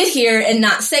just sit here and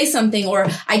not say something, or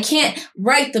I can't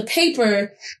write the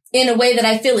paper in a way that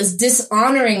I feel is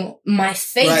dishonoring my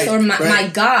faith or my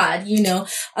God,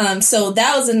 So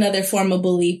that was another form of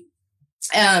bully.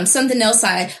 Something else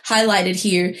I highlighted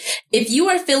here. If you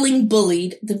are feeling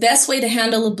bullied, the best way to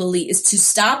handle a bully is to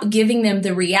stop giving them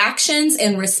the reactions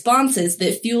and responses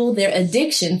that fuel their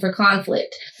addiction for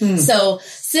conflict. So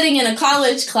sitting in a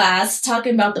college class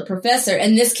talking about the professor,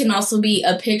 and this can also be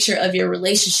a picture of your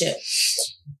relationship.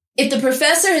 If the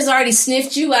professor has already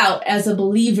sniffed you out as a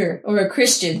believer or a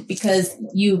Christian because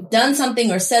you've done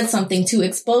something or said something to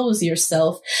expose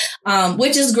yourself,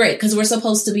 which is great because we're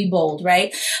supposed to be bold,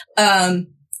 right?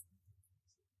 Man,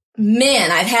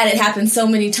 I've had it happen so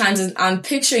many times, and I'm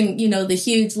picturing, the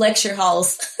huge lecture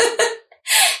halls.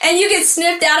 And you get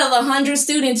sniffed out of 100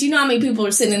 students. You know how many people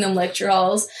are sitting in them lecture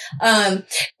halls. And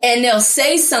they'll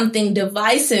say something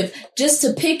divisive just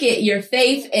to pick at your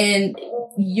faith and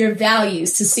your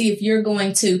values, to see if you're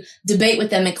going to debate with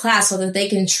them in class so that they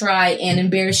can try and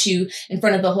embarrass you in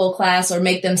front of the whole class or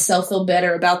make themselves feel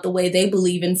better about the way they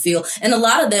believe and feel. And a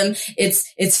lot of them,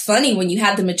 it's funny when you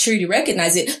have the maturity to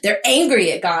recognize it. They're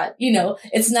angry at God. You know,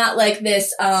 it's not like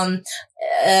this,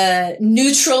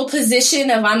 neutral position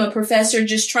of I'm a professor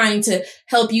just trying to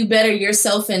help you better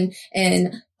yourself and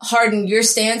harden your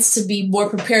stance to be more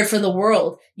prepared for the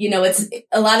world. You know, it's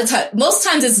a lot of time, most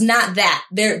times it's not that.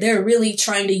 They're really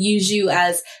trying to use you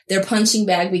as their punching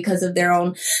bag because of their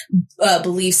own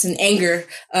beliefs and anger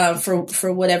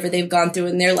for whatever they've gone through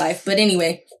in their life. But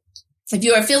anyway, if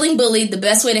you are feeling bullied, the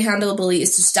best way to handle a bully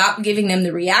is to stop giving them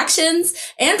the reactions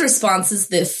and responses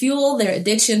that fuel their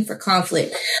addiction for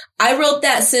conflict. I wrote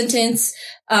that sentence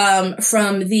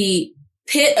from the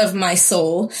pit of my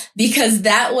soul because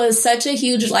that was such a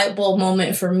huge light bulb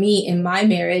moment for me in my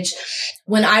marriage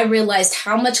when I realized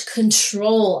how much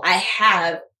control I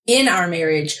have in our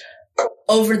marriage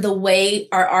over the way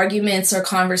our arguments or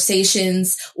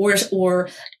conversations or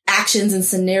actions and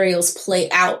scenarios play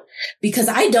out, because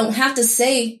I don't have to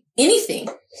say anything.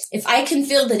 If I can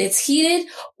feel that it's heated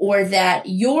or that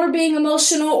you're being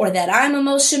emotional or that I'm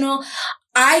emotional,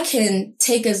 I can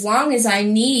take as long as I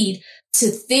need to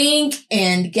think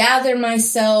and gather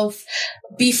myself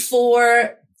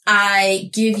before I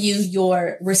give you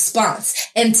your response.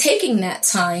 And taking that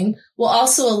time will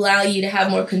also allow you to have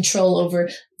more control over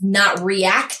not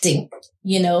reacting.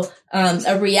 You know,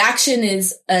 a reaction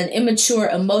is an immature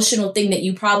emotional thing that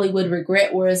you probably would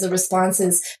regret, whereas a response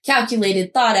is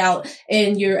calculated, thought out,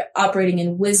 and you're operating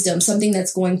in wisdom, something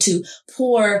that's going to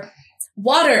pour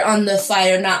water on the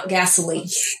fire, not gasoline.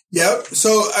 Yep.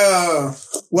 So,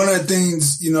 one of the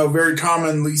things, you know, very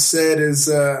commonly said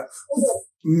is,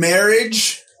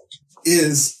 marriage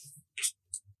is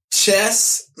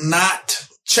chess, not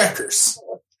checkers.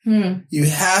 You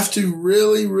have to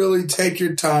really, really take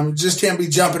your time. You just can't be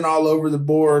jumping all over the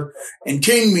board and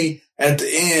king me at the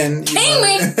end. King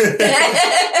me.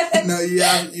 No, you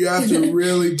have to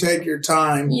really take your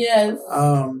time. Yes.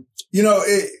 You know,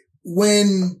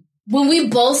 when we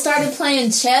both started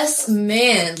playing chess,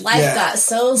 man, life got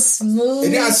so smooth.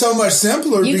 It got so much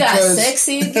simpler. You got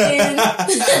sexy again.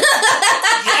 Yes.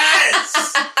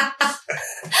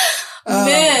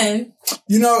 Man.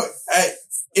 You know,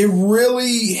 it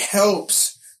really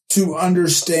helps to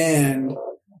understand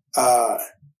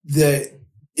that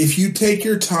if you take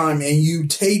your time and you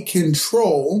take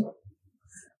control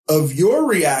of your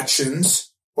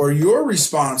reactions or your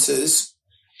responses,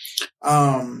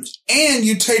 and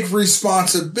you take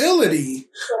responsibility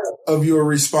of your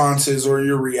responses or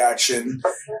your reaction,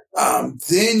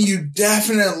 then you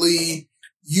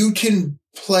can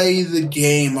play the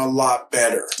game a lot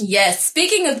better. Yes.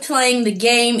 Speaking of playing the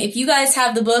game, if you guys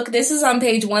have the book, this is on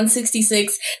page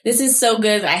 166. This is so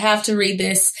good. I have to read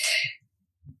this.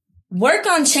 Work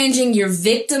on changing your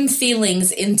victim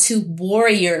feelings into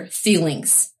warrior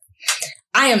feelings.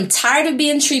 I am tired of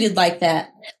being treated like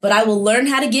that, but I will learn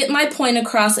how to get my point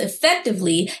across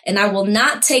effectively, and I will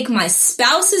not take my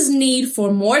spouse's need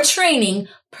for more training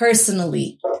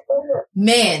personally.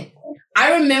 Man,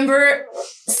 I remember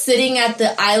sitting at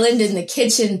the island in the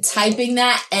kitchen typing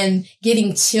that and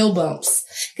getting chill bumps.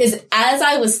 Because as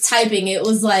I was typing, it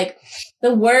was like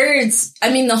the words,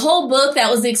 I mean, the whole book, that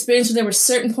was the experience where there were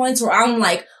certain points where I'm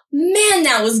like, man,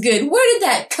 that was good. Where did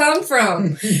that come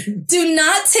from? Do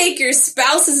not take your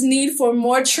spouse's need for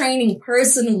more training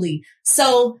personally.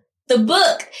 So the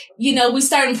book, you know, we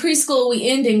start in preschool, we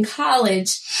end in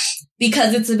college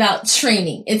because it's about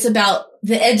training. It's about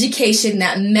the education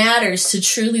that matters to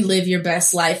truly live your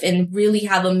best life and really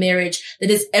have a marriage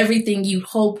that is everything you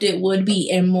hoped it would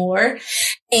be and more.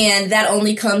 And that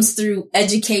only comes through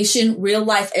education, real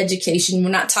life education. We're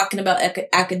not talking about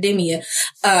academia.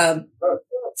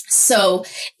 So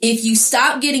if you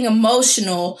stop getting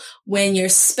emotional when your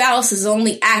spouse is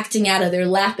only acting out of their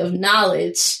lack of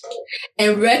knowledge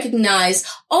and recognize,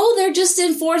 oh, they're just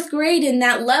in 4th grade in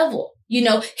that level. You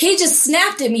know, he just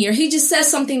snapped at me or he just said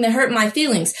something that hurt my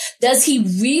feelings. Does he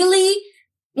really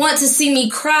want to see me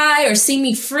cry or see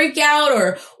me freak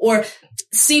out or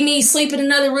see me sleep in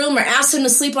another room or ask him to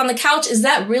sleep on the couch? Is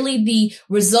that really the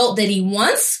result that he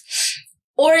wants?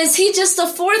 Or is he just a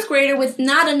 4th grader with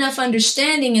not enough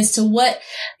understanding as to what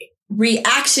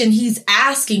reaction he's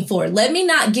asking for? Let me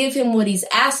not give him what he's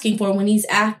asking for when he's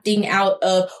acting out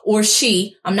of, or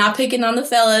she, I'm not picking on the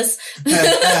fellas.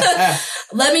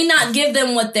 Let me not give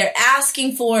them what they're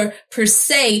asking for per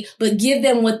se, but give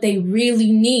them what they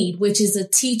really need, which is a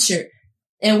teacher.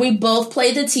 And we both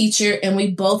play the teacher and we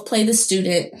both play the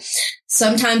student.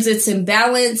 Sometimes it's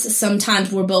imbalance.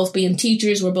 Sometimes we're both being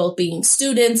teachers. We're both being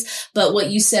students. But what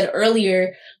you said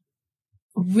earlier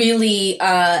really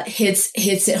hits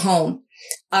it home.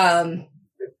 That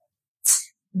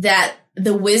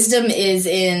the wisdom is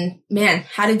in, man,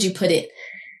 how did you put it?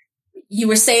 You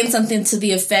were saying something to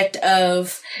the effect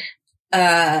of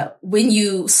when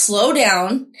you slow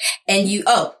down and you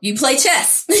play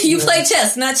chess. You play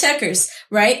chess, not checkers,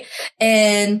 right?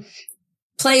 And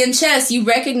playing chess, you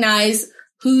recognize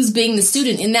who's being the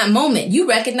student in that moment. You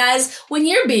recognize when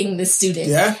you're being the student.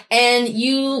 Yeah. And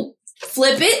you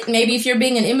flip it. Maybe if you're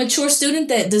being an immature student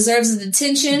that deserves the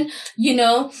attention,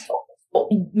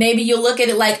 maybe you'll look at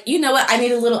it like, you know what? I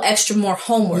need a little extra more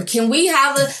homework. Can we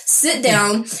have a sit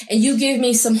down and you give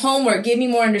me some homework? Give me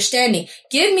more understanding.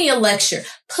 Give me a lecture.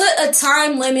 Put a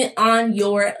time limit on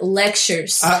your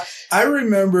lectures. I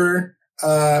remember,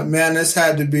 this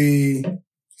had to be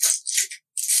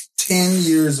 10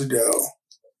 years ago.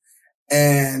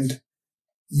 And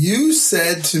you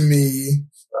said to me,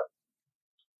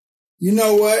 you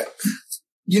know what,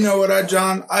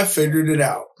 John, I figured it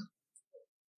out.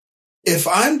 If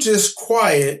I'm just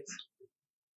quiet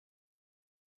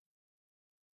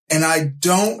and I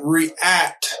don't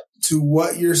react to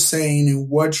what you're saying and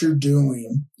what you're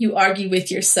doing. You argue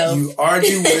with yourself.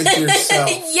 Yes.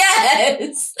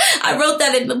 I wrote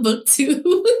that in the book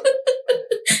too.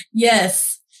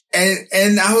 Yes.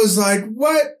 And I was like,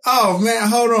 what? Oh man,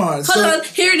 hold on. Hold on.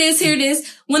 Here it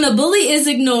is. When a bully is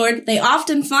ignored, they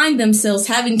often find themselves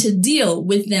having to deal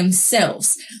with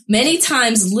themselves. Many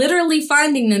times literally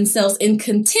finding themselves in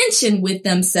contention with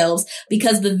themselves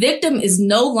because the victim is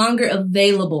no longer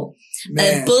available.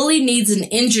 Man. A bully needs an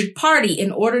injured party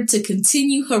in order to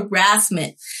continue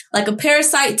harassment. Like a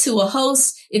parasite to a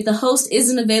host, if the host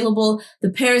isn't available,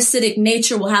 the parasitic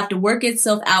nature will have to work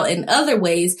itself out in other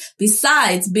ways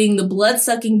besides being the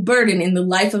blood-sucking burden in the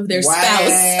life of their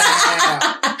spouse.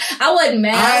 I wasn't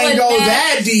mad. I ain't go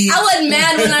that deep. I wasn't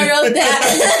mad when I wrote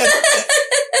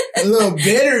that. A little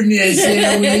bitterness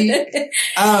in me.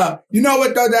 You know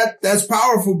what though? That's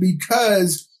powerful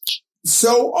because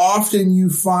so often you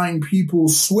find people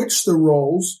switch the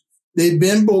roles. They've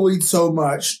been bullied so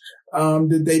much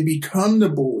that they become the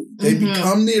bully. They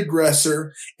become the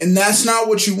aggressor. And that's not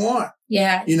what you want.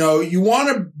 Yeah. You want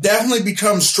to definitely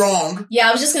become strong. Yeah,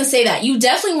 I was just going to say that. You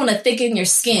definitely want to thicken your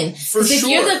skin. For sure. If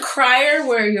you're the crier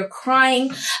where you're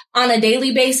crying on a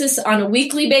daily basis, on a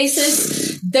weekly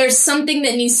basis, there's something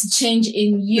that needs to change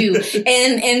in you.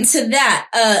 And to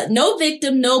that, no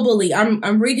victim, no bully.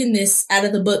 I'm reading this out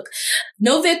of the book.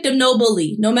 No victim, no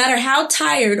bully. No matter how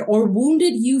tired or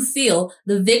wounded you feel,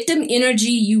 the victim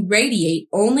energy you radiate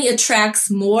only attracts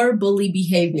more bully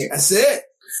behavior. That's it.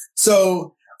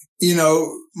 So,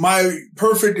 my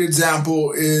perfect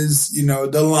example is,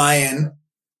 the lion.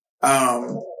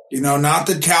 Not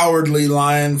the cowardly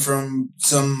lion from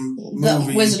some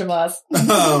movie. The Wizard of Oz.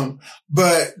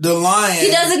 But the lion.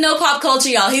 He doesn't know pop culture,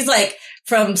 y'all. He's like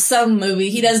from some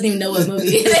movie. He doesn't even know what movie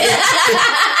it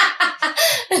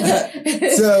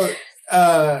is. So,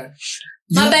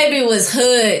 my baby was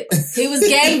hood. He was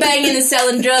gangbanging and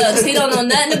selling drugs. He don't know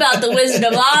nothing about the Wizard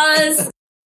of Oz.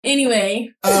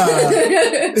 Anyway. So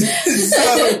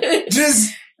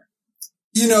just,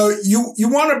 you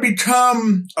want to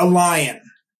become a lion,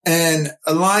 and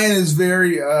a lion is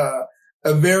a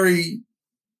very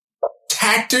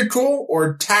tactical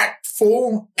or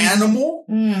tactful animal.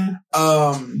 And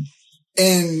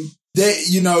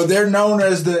they're known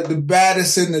as the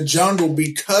baddest in the jungle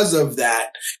because of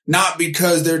that. Not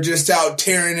because they're just out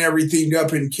tearing everything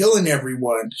up and killing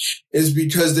everyone. It's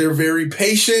because they're very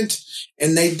patient.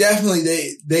 And they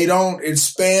definitely, they don't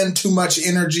expand too much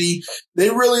energy. They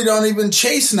really don't even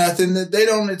chase nothing that they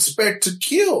don't expect to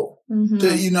kill,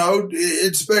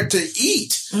 expect to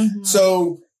eat.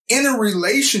 So in a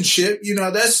relationship,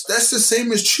 that's the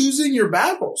same as choosing your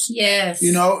battles. Yes.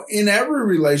 In every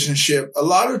relationship, a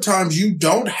lot of times you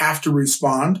don't have to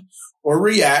respond or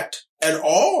react at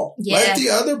all. Yeah. Let the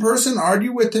other person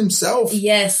argue with himself.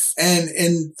 Yes. And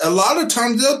a lot of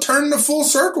times they'll turn the full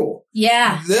circle.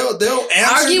 Yeah. They'll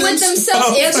argue with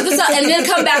themselves, answer themselves, and then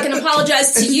come back and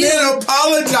apologize to you. Then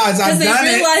apologize. I've done it. Because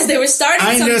they realized they were starting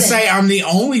something. I ain't gonna say I'm the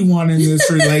only one in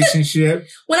this relationship.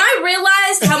 When I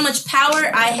realized how much power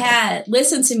I had,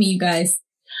 listen to me, you guys.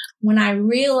 When I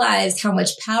realized how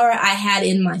much power I had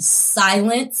in my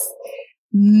silence,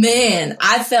 man,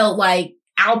 I felt like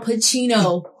Al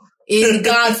Pacino in The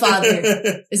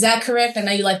Godfather. Is that correct? I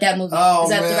know you like that movie. Oh, is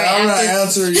that man, the right actor? I'm not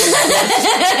answering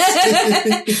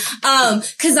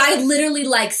you. Cause I literally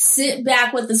sit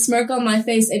back with a smirk on my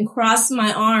face and cross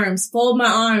my arms, fold my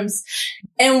arms.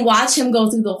 and watch him go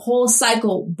through the whole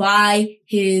cycle by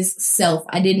himself.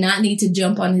 I did not need to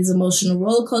jump on his emotional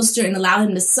roller coaster and allow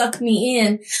him to suck me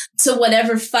in to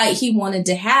whatever fight he wanted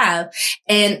to have.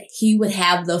 And he would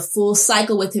have the full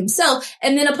cycle with himself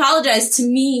and then apologize to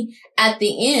me at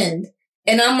the end.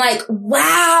 And I'm like,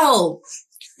 wow,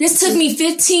 this took me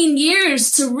 15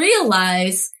 years to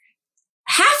realize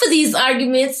half of these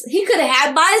arguments he could have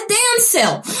had by his damn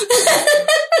self.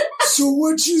 So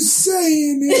what you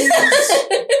saying is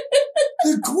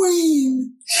the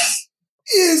queen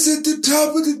is at the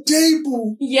top of the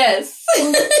table. Yes.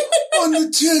 On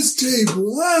the chess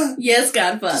table, huh? Yes,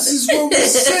 Godfather. This is what we're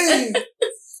saying.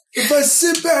 If I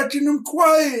sit back and I'm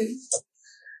quiet,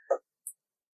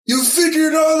 you'll figure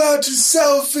it all out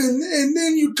yourself and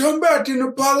then you come back and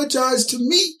apologize to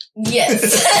me.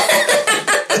 Yes.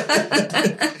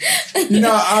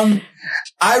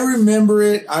 I remember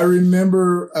it. I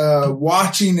remember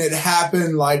watching it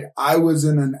happen like I was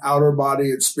in an outer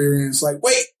body experience. Like,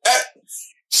 wait,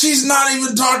 she's not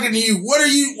even talking to you.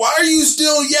 Why are you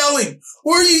still yelling?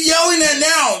 Who are you yelling at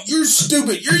now? You're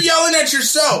stupid. You're yelling at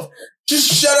yourself.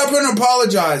 Just shut up and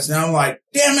apologize. And I'm like,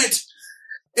 damn it.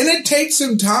 And it takes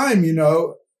some time,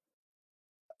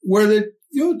 where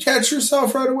you'll catch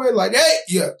yourself right away. Like,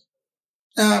 hey,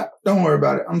 don't worry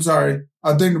about it. I'm sorry.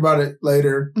 I'll think about it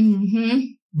later. Mm-hmm.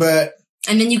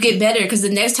 And then you get better because the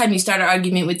next time you start an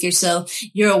argument with yourself,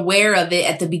 you're aware of it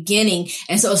at the beginning.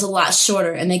 And so it's a lot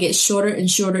shorter and they get shorter and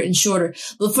shorter and shorter.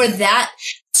 But for that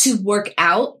to work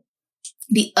out,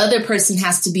 the other person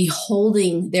has to be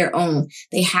holding their own.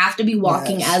 They have to be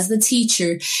walking as the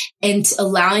teacher and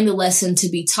allowing the lesson to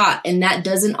be taught. And that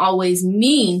doesn't always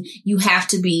mean you have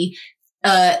to be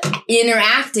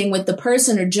interacting with the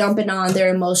person or jumping on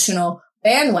their emotional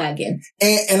bandwagon.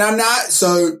 And I'm not,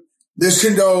 so this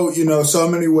can go, so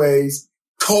many ways.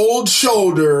 Cold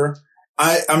shoulder.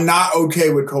 I'm not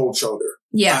okay with cold shoulder.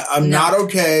 Yeah. I'm not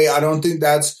okay. I don't think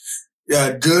that's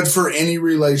good for any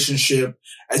relationship.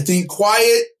 I think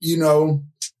quiet,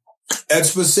 at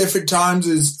specific times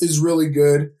is really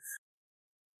good.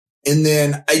 And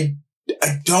then I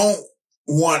don't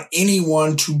want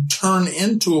anyone to turn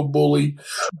into a bully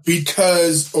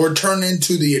or turn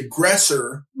into the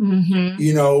aggressor,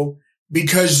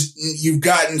 because you've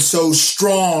gotten so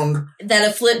strong that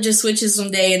a flip just switches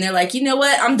one day and they're like, you know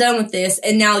what? I'm done with this.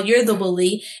 And now you're the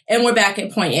bully and we're back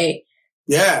at point A.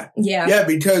 Yeah. Yeah. Yeah.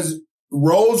 Because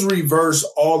roles reverse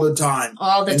all the time.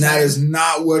 And that is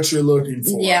not what you're looking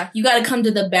for. Yeah. You got to come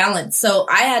to the balance. So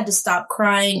I had to stop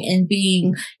crying and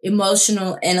being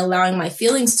emotional and allowing my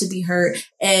feelings to be hurt.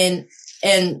 And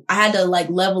I had to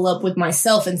level up with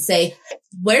myself and say,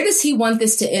 where does he want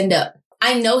this to end up?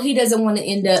 I know he doesn't want to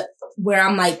end up where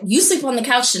I'm like, you sleep on the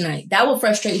couch tonight. That will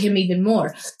frustrate him even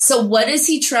more. So what is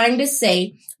he trying to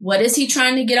say? What is he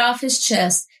trying to get off his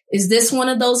chest? Is this one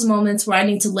of those moments where I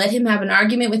need to let him have an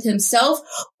argument with himself,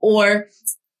 or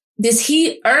does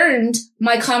he earned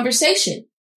my conversation?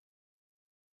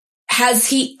 Has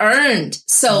he earned?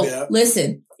 So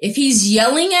listen, if he's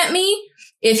yelling at me,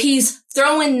 if he's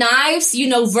throwing knives,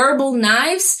 verbal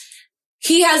knives,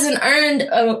 he hasn't earned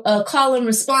a call and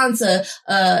response, a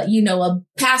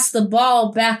pass the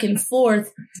ball back and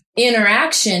forth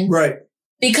interaction. Right.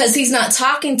 Because he's not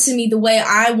talking to me the way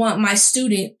I want my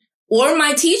student or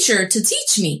my teacher to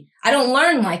teach me. I don't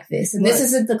learn like this. And this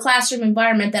isn't the classroom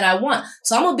environment that I want.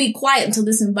 So I'm going to be quiet until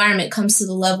this environment comes to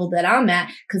the level that I'm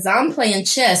at, because I'm playing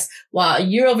chess while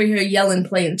you're over here yelling,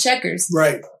 playing checkers.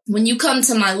 Right. When you come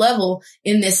to my level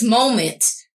in this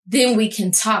moment, then we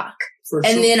can talk.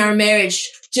 And then our marriage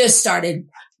just started.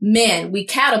 Man, we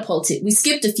catapulted. We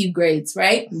skipped a few grades,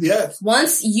 right? Yes.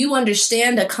 Once you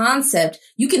understand a concept,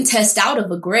 you can test out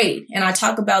of a grade. And I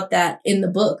talk about that in the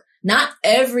book. Not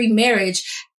every marriage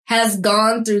has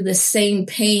gone through the same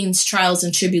pains, trials,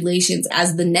 and tribulations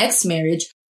as the next marriage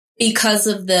because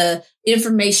of the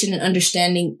information and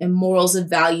understanding and morals and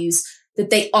values that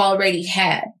they already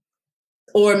had,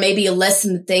 or maybe a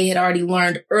lesson that they had already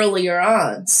learned earlier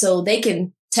on. So they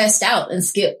can test out and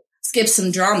skip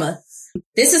some drama.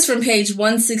 This is from page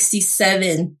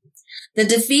 167. The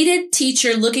defeated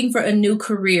teacher looking for a new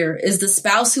career is the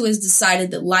spouse who has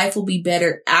decided that life will be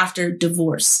better after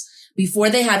divorce, before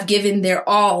they have given their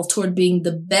all toward being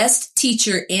the best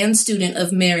teacher and student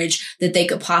of marriage that they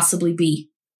could possibly be.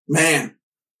 Man,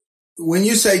 when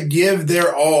you say give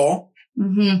their all,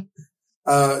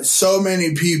 so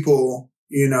many people,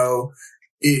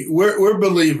 we're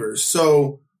believers.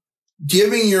 So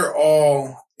giving your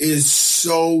all is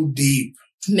so deep.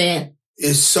 Man.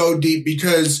 Is so deep,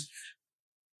 because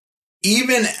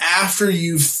even after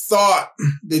you thought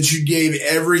that you gave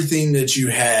everything that you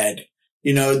had,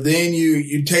 then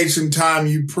you take some time,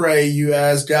 you pray, you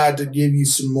ask God to give you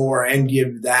some more and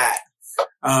give that,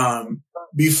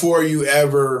 before you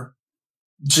ever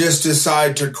just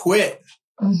decide to quit.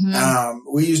 Mm-hmm.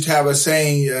 We used to have a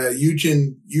saying, you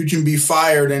can be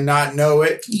fired and not know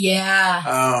it.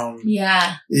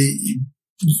 Yeah.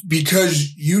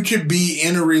 Because you could be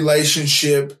in a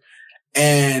relationship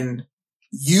and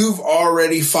you've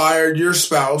already fired your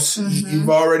spouse. Mm-hmm. You've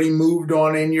already moved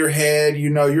on in your head.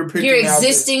 You're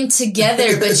existing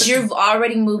together, but you've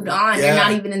already moved on. Yeah. You're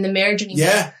not even in the marriage anymore.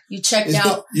 Yeah. You checked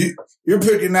out. You're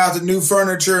picking out the new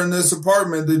furniture in this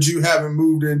apartment that you haven't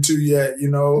moved into yet,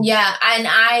 Yeah. And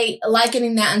I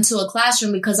likening that into a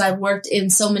classroom because I've worked in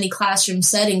so many classroom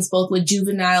settings, both with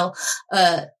juvenile,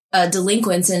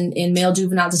 delinquents in male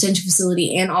juvenile detention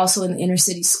facility and also in the inner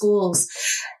city schools.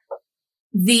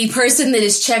 The person that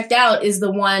is checked out is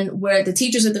the one where the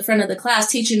teacher's at the front of the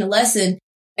class teaching a lesson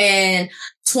and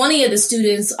 20 of the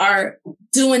students are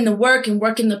doing the work and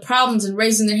working the problems and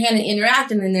raising their hand and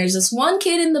interacting. And there's this one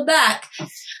kid in the back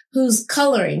who's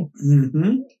coloring.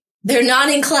 Mm-hmm. They're not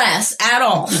in class at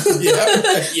all.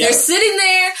 They're sitting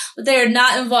there, but they're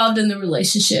not involved in the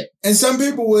relationship. And some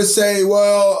people would say,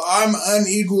 well, I'm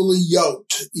unequally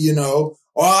yoked,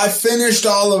 or I finished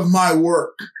all of my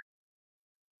work.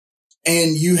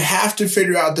 And you have to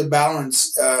figure out the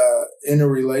balance in a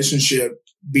relationship,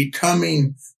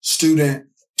 becoming student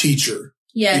teacher.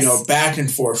 Yes. Back and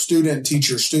forth, student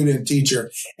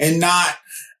teacher, and not,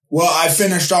 well, I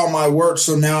finished all my work,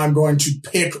 so now I'm going to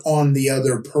pick on the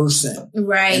other person.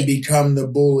 Right. And become the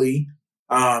bully.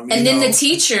 And then the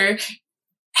teacher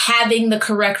having the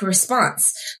correct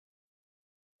response.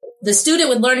 The student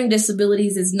with learning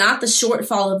disabilities is not the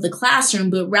shortfall of the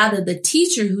classroom, but rather the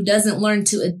teacher who doesn't learn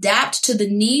to adapt to the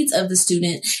needs of the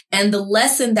student and the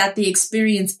lesson that the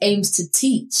experience aims to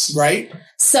teach. Right.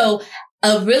 So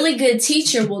a really good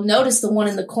teacher will notice the one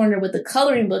in the corner with the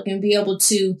coloring book and be able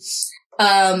to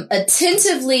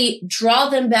attentively draw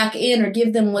them back in or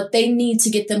give them what they need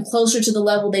to get them closer to the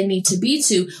level they need to be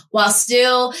to while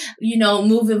still,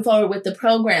 moving forward with the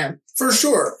program. For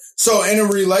sure. So in a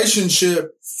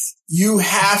relationship, you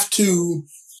have to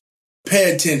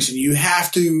pay attention. You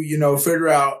have to, figure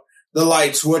out the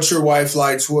likes, what your wife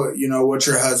likes, what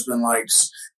your husband likes.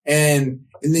 And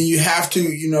then you have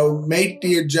to, make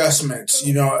the adjustments.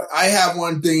 I have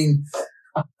one thing,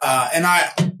 and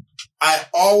I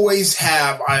always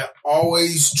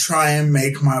try and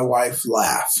make my wife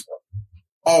laugh.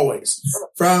 Always.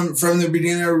 From the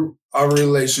beginning of a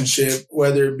relationship,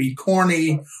 whether it be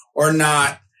corny or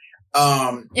not.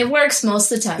 It works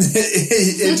most of the time.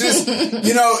 It just,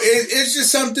 it's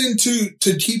just something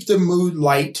to keep the mood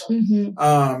light. Mm-hmm.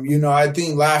 I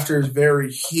think laughter is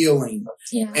very healing.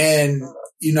 Yeah. And,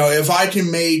 if I can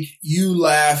make you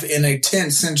laugh in a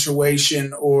tense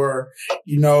situation or,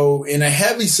 in a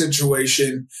heavy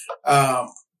situation,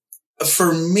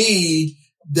 for me,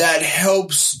 that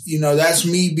helps, that's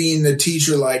me being the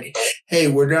teacher, like, hey,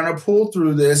 we're going to pull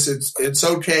through this. It's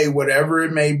okay, whatever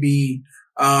it may be.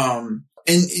 And,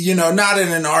 not in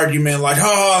an argument like,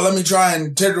 let me try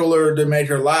and tickle her to make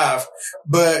her laugh.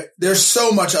 But there's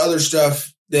so much other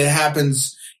stuff that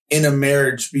happens in a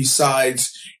marriage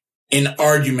besides an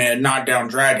argument, knock down,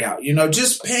 drag out,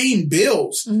 just paying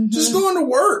bills, mm-hmm. just going to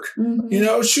work,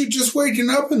 mm-hmm. Just waking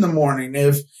up in the morning.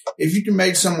 If you can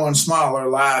make someone smile or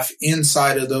laugh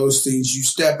inside of those things, you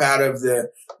step out of the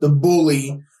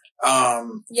bully,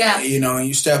 and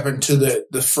you step into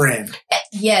the friend.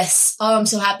 Yes. Oh, I'm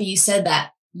so happy you said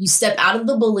that. You step out of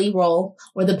the bully role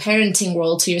or the parenting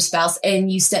role to your spouse and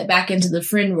you step back into the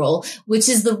friend role, which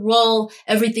is the role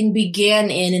everything began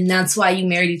in. And that's why you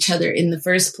married each other in the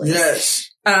first place.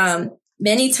 Yes.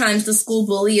 Many times the school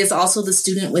bully is also the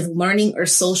student with learning or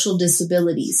social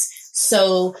disabilities.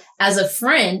 So as a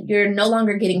friend, you're no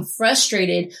longer getting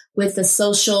frustrated with the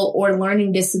social or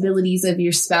learning disabilities of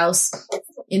your spouse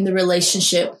in the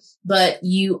relationship, but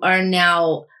you are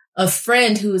now a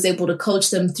friend who is able to coach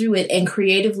them through it and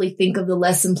creatively think of the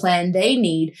lesson plan they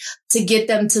need to get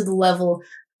them to the level,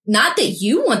 not that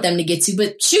you want them to get to,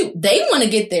 but shoot, they want to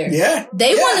get there. Yeah.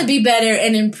 They want to be better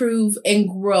and improve and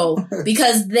grow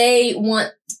because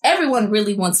everyone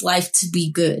really wants life to be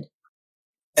good.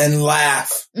 And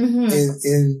laugh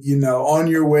in on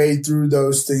your way through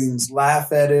those things,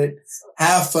 laugh at it,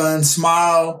 have fun,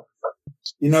 smile,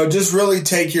 just really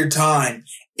take your time.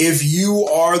 If you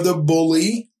are the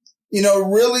bully,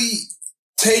 really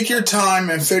take your time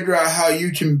and figure out how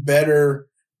you can better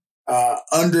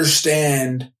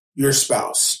understand your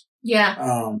spouse.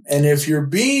 Yeah. And if you're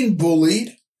being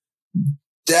bullied,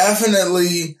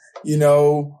 definitely,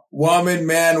 woman,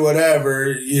 man,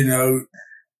 whatever,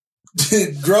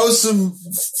 grow some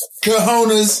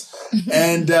cojones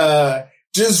and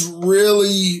just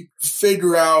really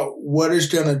figure out what it's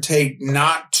going to take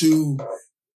not to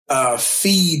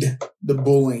feed the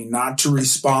bullying, not to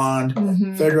respond,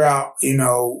 figure out,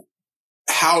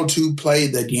 how to play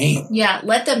the game. Yeah,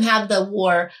 let them have the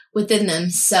war within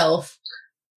themselves,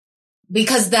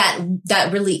 because that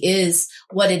really is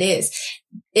what it is.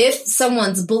 If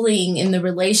someone's bullying in the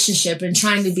relationship and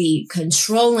trying to be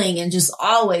controlling and just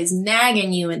always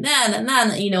nagging you and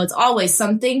it's always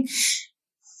something.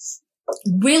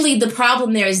 Really, the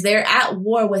problem there is they're at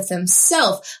war with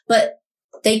themselves, but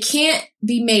they can't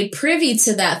be made privy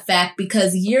to that fact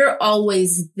because you're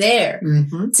always there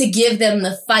to give them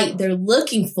the fight they're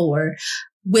looking for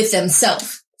with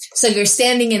themselves. So you're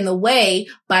standing in the way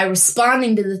by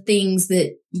responding to the things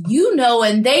that you know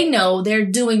and they know they're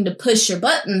doing to push your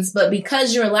buttons. But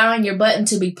because you're allowing your button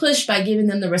to be pushed by giving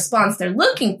them the response they're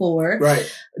looking for,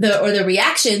 right, the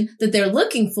reaction that they're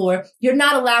looking for, you're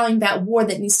not allowing that war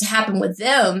that needs to happen with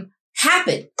them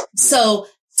happen. So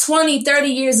 20, 30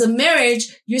 years of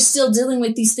marriage, you're still dealing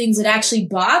with these things that actually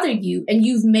bother you, and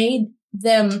you've made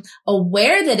them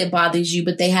aware that it bothers you,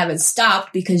 but they haven't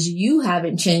stopped because you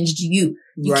haven't changed you.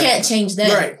 You can't change them.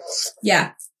 Right.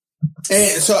 Yeah.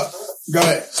 And so, go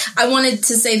ahead. I wanted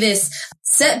to say this.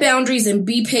 Set boundaries and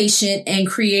be patient and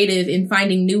creative in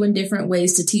finding new and different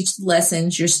ways to teach the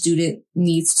lessons your student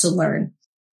needs to learn.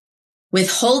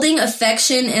 Withholding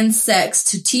affection and sex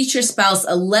to teach your spouse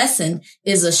a lesson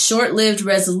is a short-lived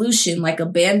resolution, like a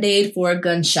Band-Aid for a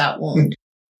gunshot wound.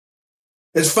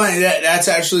 It's funny. That's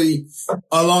actually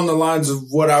along the lines of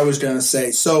what I was going to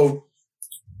say. So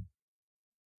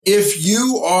if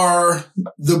you are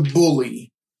the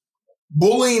bully,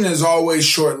 bullying is always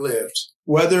short-lived.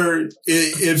 Whether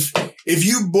if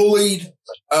you bullied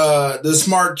the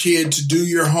smart kid to do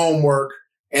your homework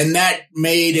and that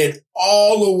made it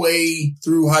all the way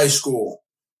through high school,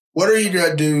 what are you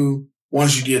going to do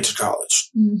once you get to college?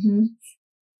 Mm-hmm.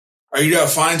 Are you going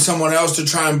to find someone else to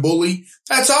try and bully?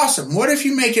 That's awesome. What if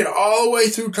you make it all the way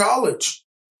through college?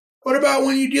 What about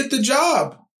when you get the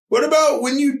job? What about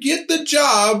when you get the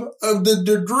job of the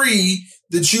degree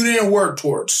that you didn't work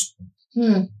towards?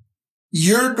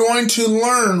 You're going to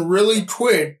learn really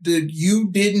quick that you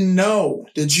didn't know,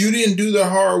 that you didn't do the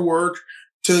hard work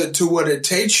to what it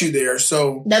takes you there.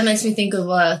 So that makes me think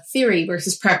of theory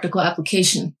versus practical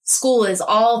application. School is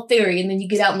all theory, and then you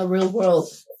get out in the real world.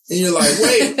 And you're like,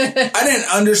 wait, I didn't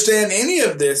understand any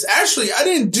of this. Actually, I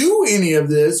didn't do any of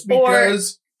this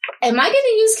because... Or, am I going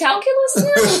to use calculus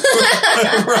now?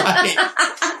 Right.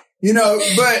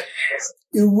 But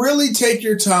you really take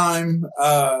your time,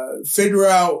 figure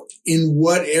out in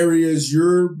what areas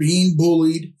you're being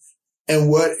bullied and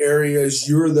what areas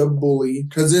you're the bully,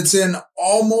 because it's in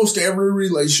almost every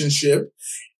relationship,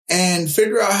 and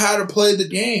figure out how to play the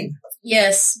game.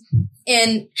 Yes.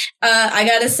 And I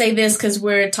got to say this because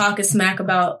we're talking smack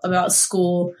about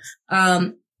school.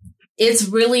 It's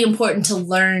really important to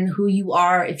learn who you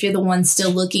are if you're the one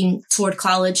still looking toward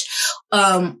college,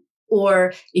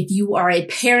 or if you are a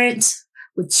parent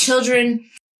with children.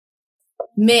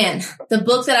 Man, the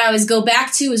book that I always go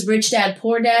back to is Rich Dad,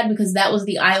 Poor Dad, because that was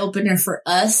the eye-opener for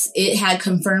us. It had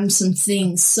confirmed some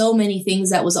things, so many things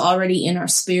that was already in our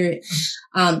spirit.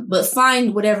 But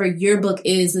find whatever your book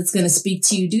is that's going to speak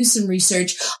to you. Do some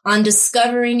research on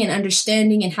discovering and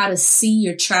understanding and how to see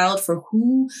your child for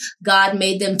who God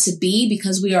made them to be,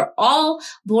 because we are all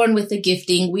born with a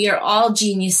gifting. We are all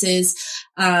geniuses.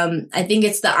 I think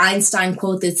it's the Einstein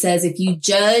quote that says, if you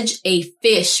judge a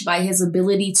fish by his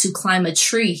ability to climb a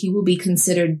tree, he will be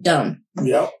considered dumb.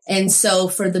 Yeah. And so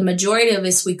for the majority of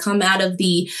us, we come out of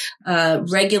the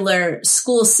regular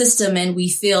school system and we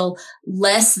feel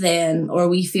less than, or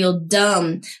we feel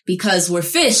dumb because we're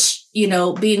fish,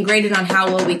 being graded on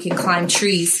how well we can climb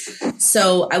trees.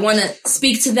 So I want to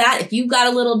speak to that. If you've got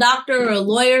a little doctor or a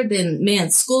lawyer, then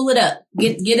man, school it up.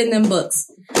 Get in them books.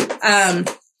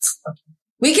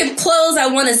 We can close. I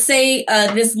want to say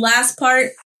this last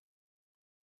part.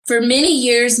 For many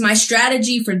years, my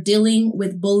strategy for dealing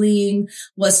with bullying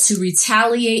was to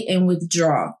retaliate and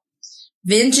withdraw.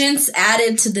 Vengeance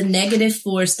added to the negative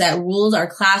force that ruled our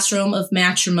classroom of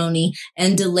matrimony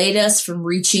and delayed us from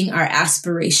reaching our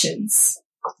aspirations.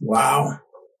 Wow.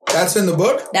 That's in the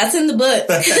book? That's in the book.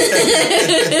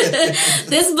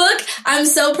 This book, I'm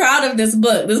so proud of this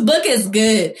book. This book is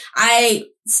good. I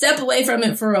step away from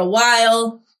it for a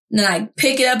while, and then I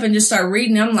pick it up and just start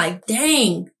reading. I'm like,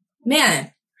 dang,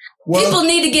 man. Well, people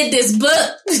need to get this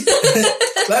book.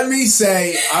 Let me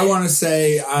say, I want to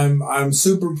say I'm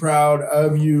super proud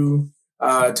of you.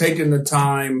 taking the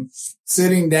time,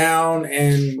 sitting down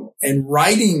and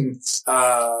writing,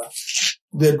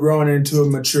 the growing into a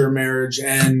mature marriage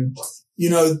and,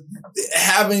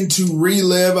 having to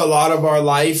relive a lot of our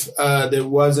life, that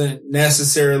wasn't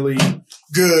necessarily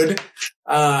good.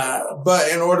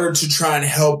 But in order to try and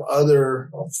help other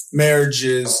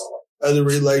marriages, other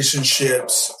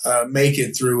relationships, make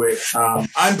it through it.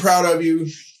 I'm proud of you.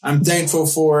 I'm thankful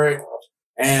for it.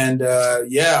 And,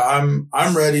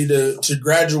 I'm ready to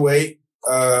graduate,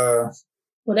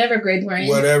 whatever grade we're in.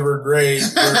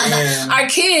 Our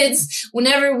kids,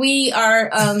 whenever we are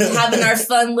having our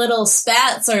fun little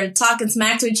spats or talking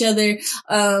smack to each other,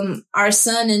 our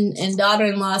son and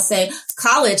daughter-in-law say,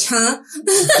 college, huh?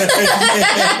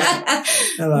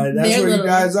 Like, that's where you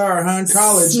guys are, huh?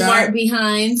 College, smart huh?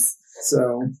 behinds.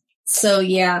 So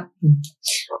yeah.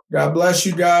 God bless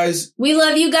you guys. We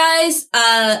love you guys.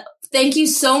 Thank you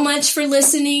so much for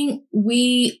listening.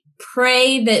 We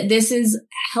pray that this is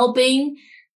helping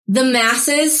the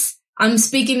masses. I'm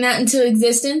speaking that into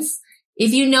existence.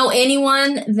 If you know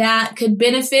anyone that could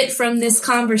benefit from this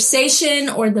conversation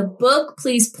or the book,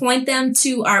 please point them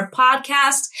to our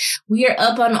podcast. We are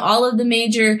up on all of the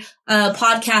major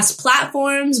podcast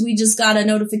platforms. We just got a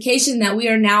notification that we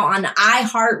are now on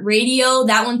iHeartRadio.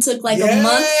 That one took like a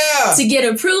month to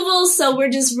get approval. So we're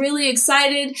just really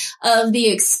excited of the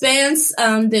expanse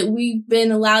that we've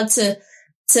been allowed to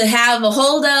have a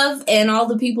hold of and all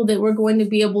the people that we're going to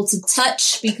be able to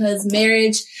touch, because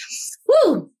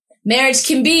marriage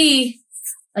can be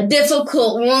a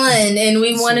difficult one and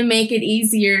we want to make it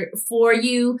easier for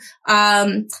you.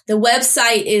 The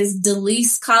website is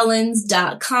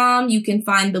DeliseCollins.com. You can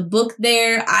find the book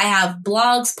there. I have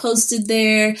blogs posted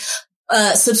there.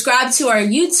 Subscribe to our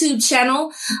YouTube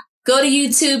channel. Go to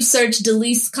YouTube, search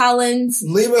Delise Collins.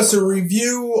 Leave us a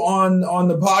review on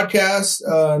the podcast.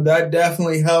 That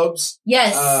definitely helps.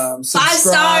 Yes. 5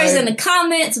 stars and a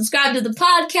comment. Subscribe to the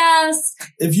podcast.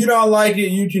 If you don't like it,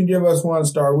 you can give us 1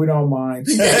 star. We don't mind.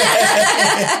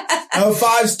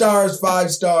 5 stars,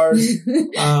 5 stars.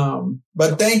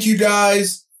 But thank you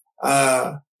guys.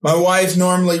 My wife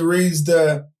normally reads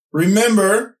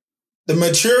remember, the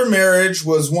mature marriage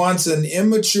was once an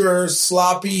immature,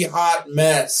 sloppy, hot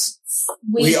mess.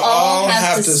 We all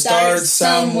have to start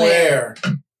somewhere.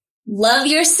 Love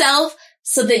yourself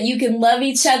so that you can love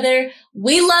each other.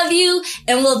 We love you,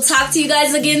 and we'll talk to you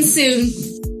guys again soon.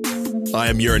 I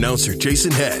am your announcer,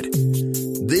 Jason Head.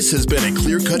 This has been a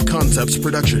Clear Cut Concepts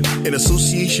production in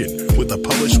association with the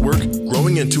published work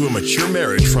Growing into a Mature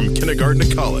Marriage from Kindergarten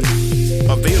to College.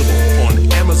 Available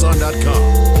on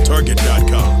Amazon.com,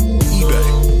 Target.com,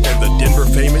 eBay, and the Denver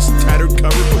famous Tattered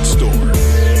Cover Bookstore.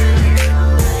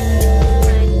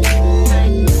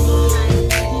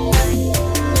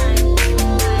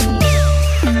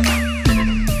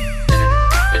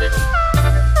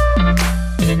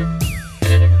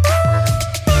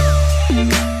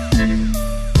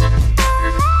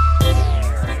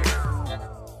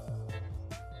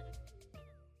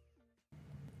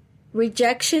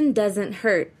 Rejection doesn't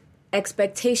hurt.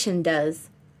 Expectation does.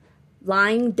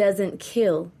 Lying doesn't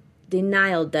kill.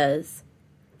 Denial does.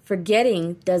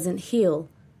 Forgetting doesn't heal.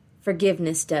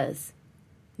 Forgiveness does.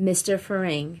 Mr.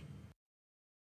 Farang.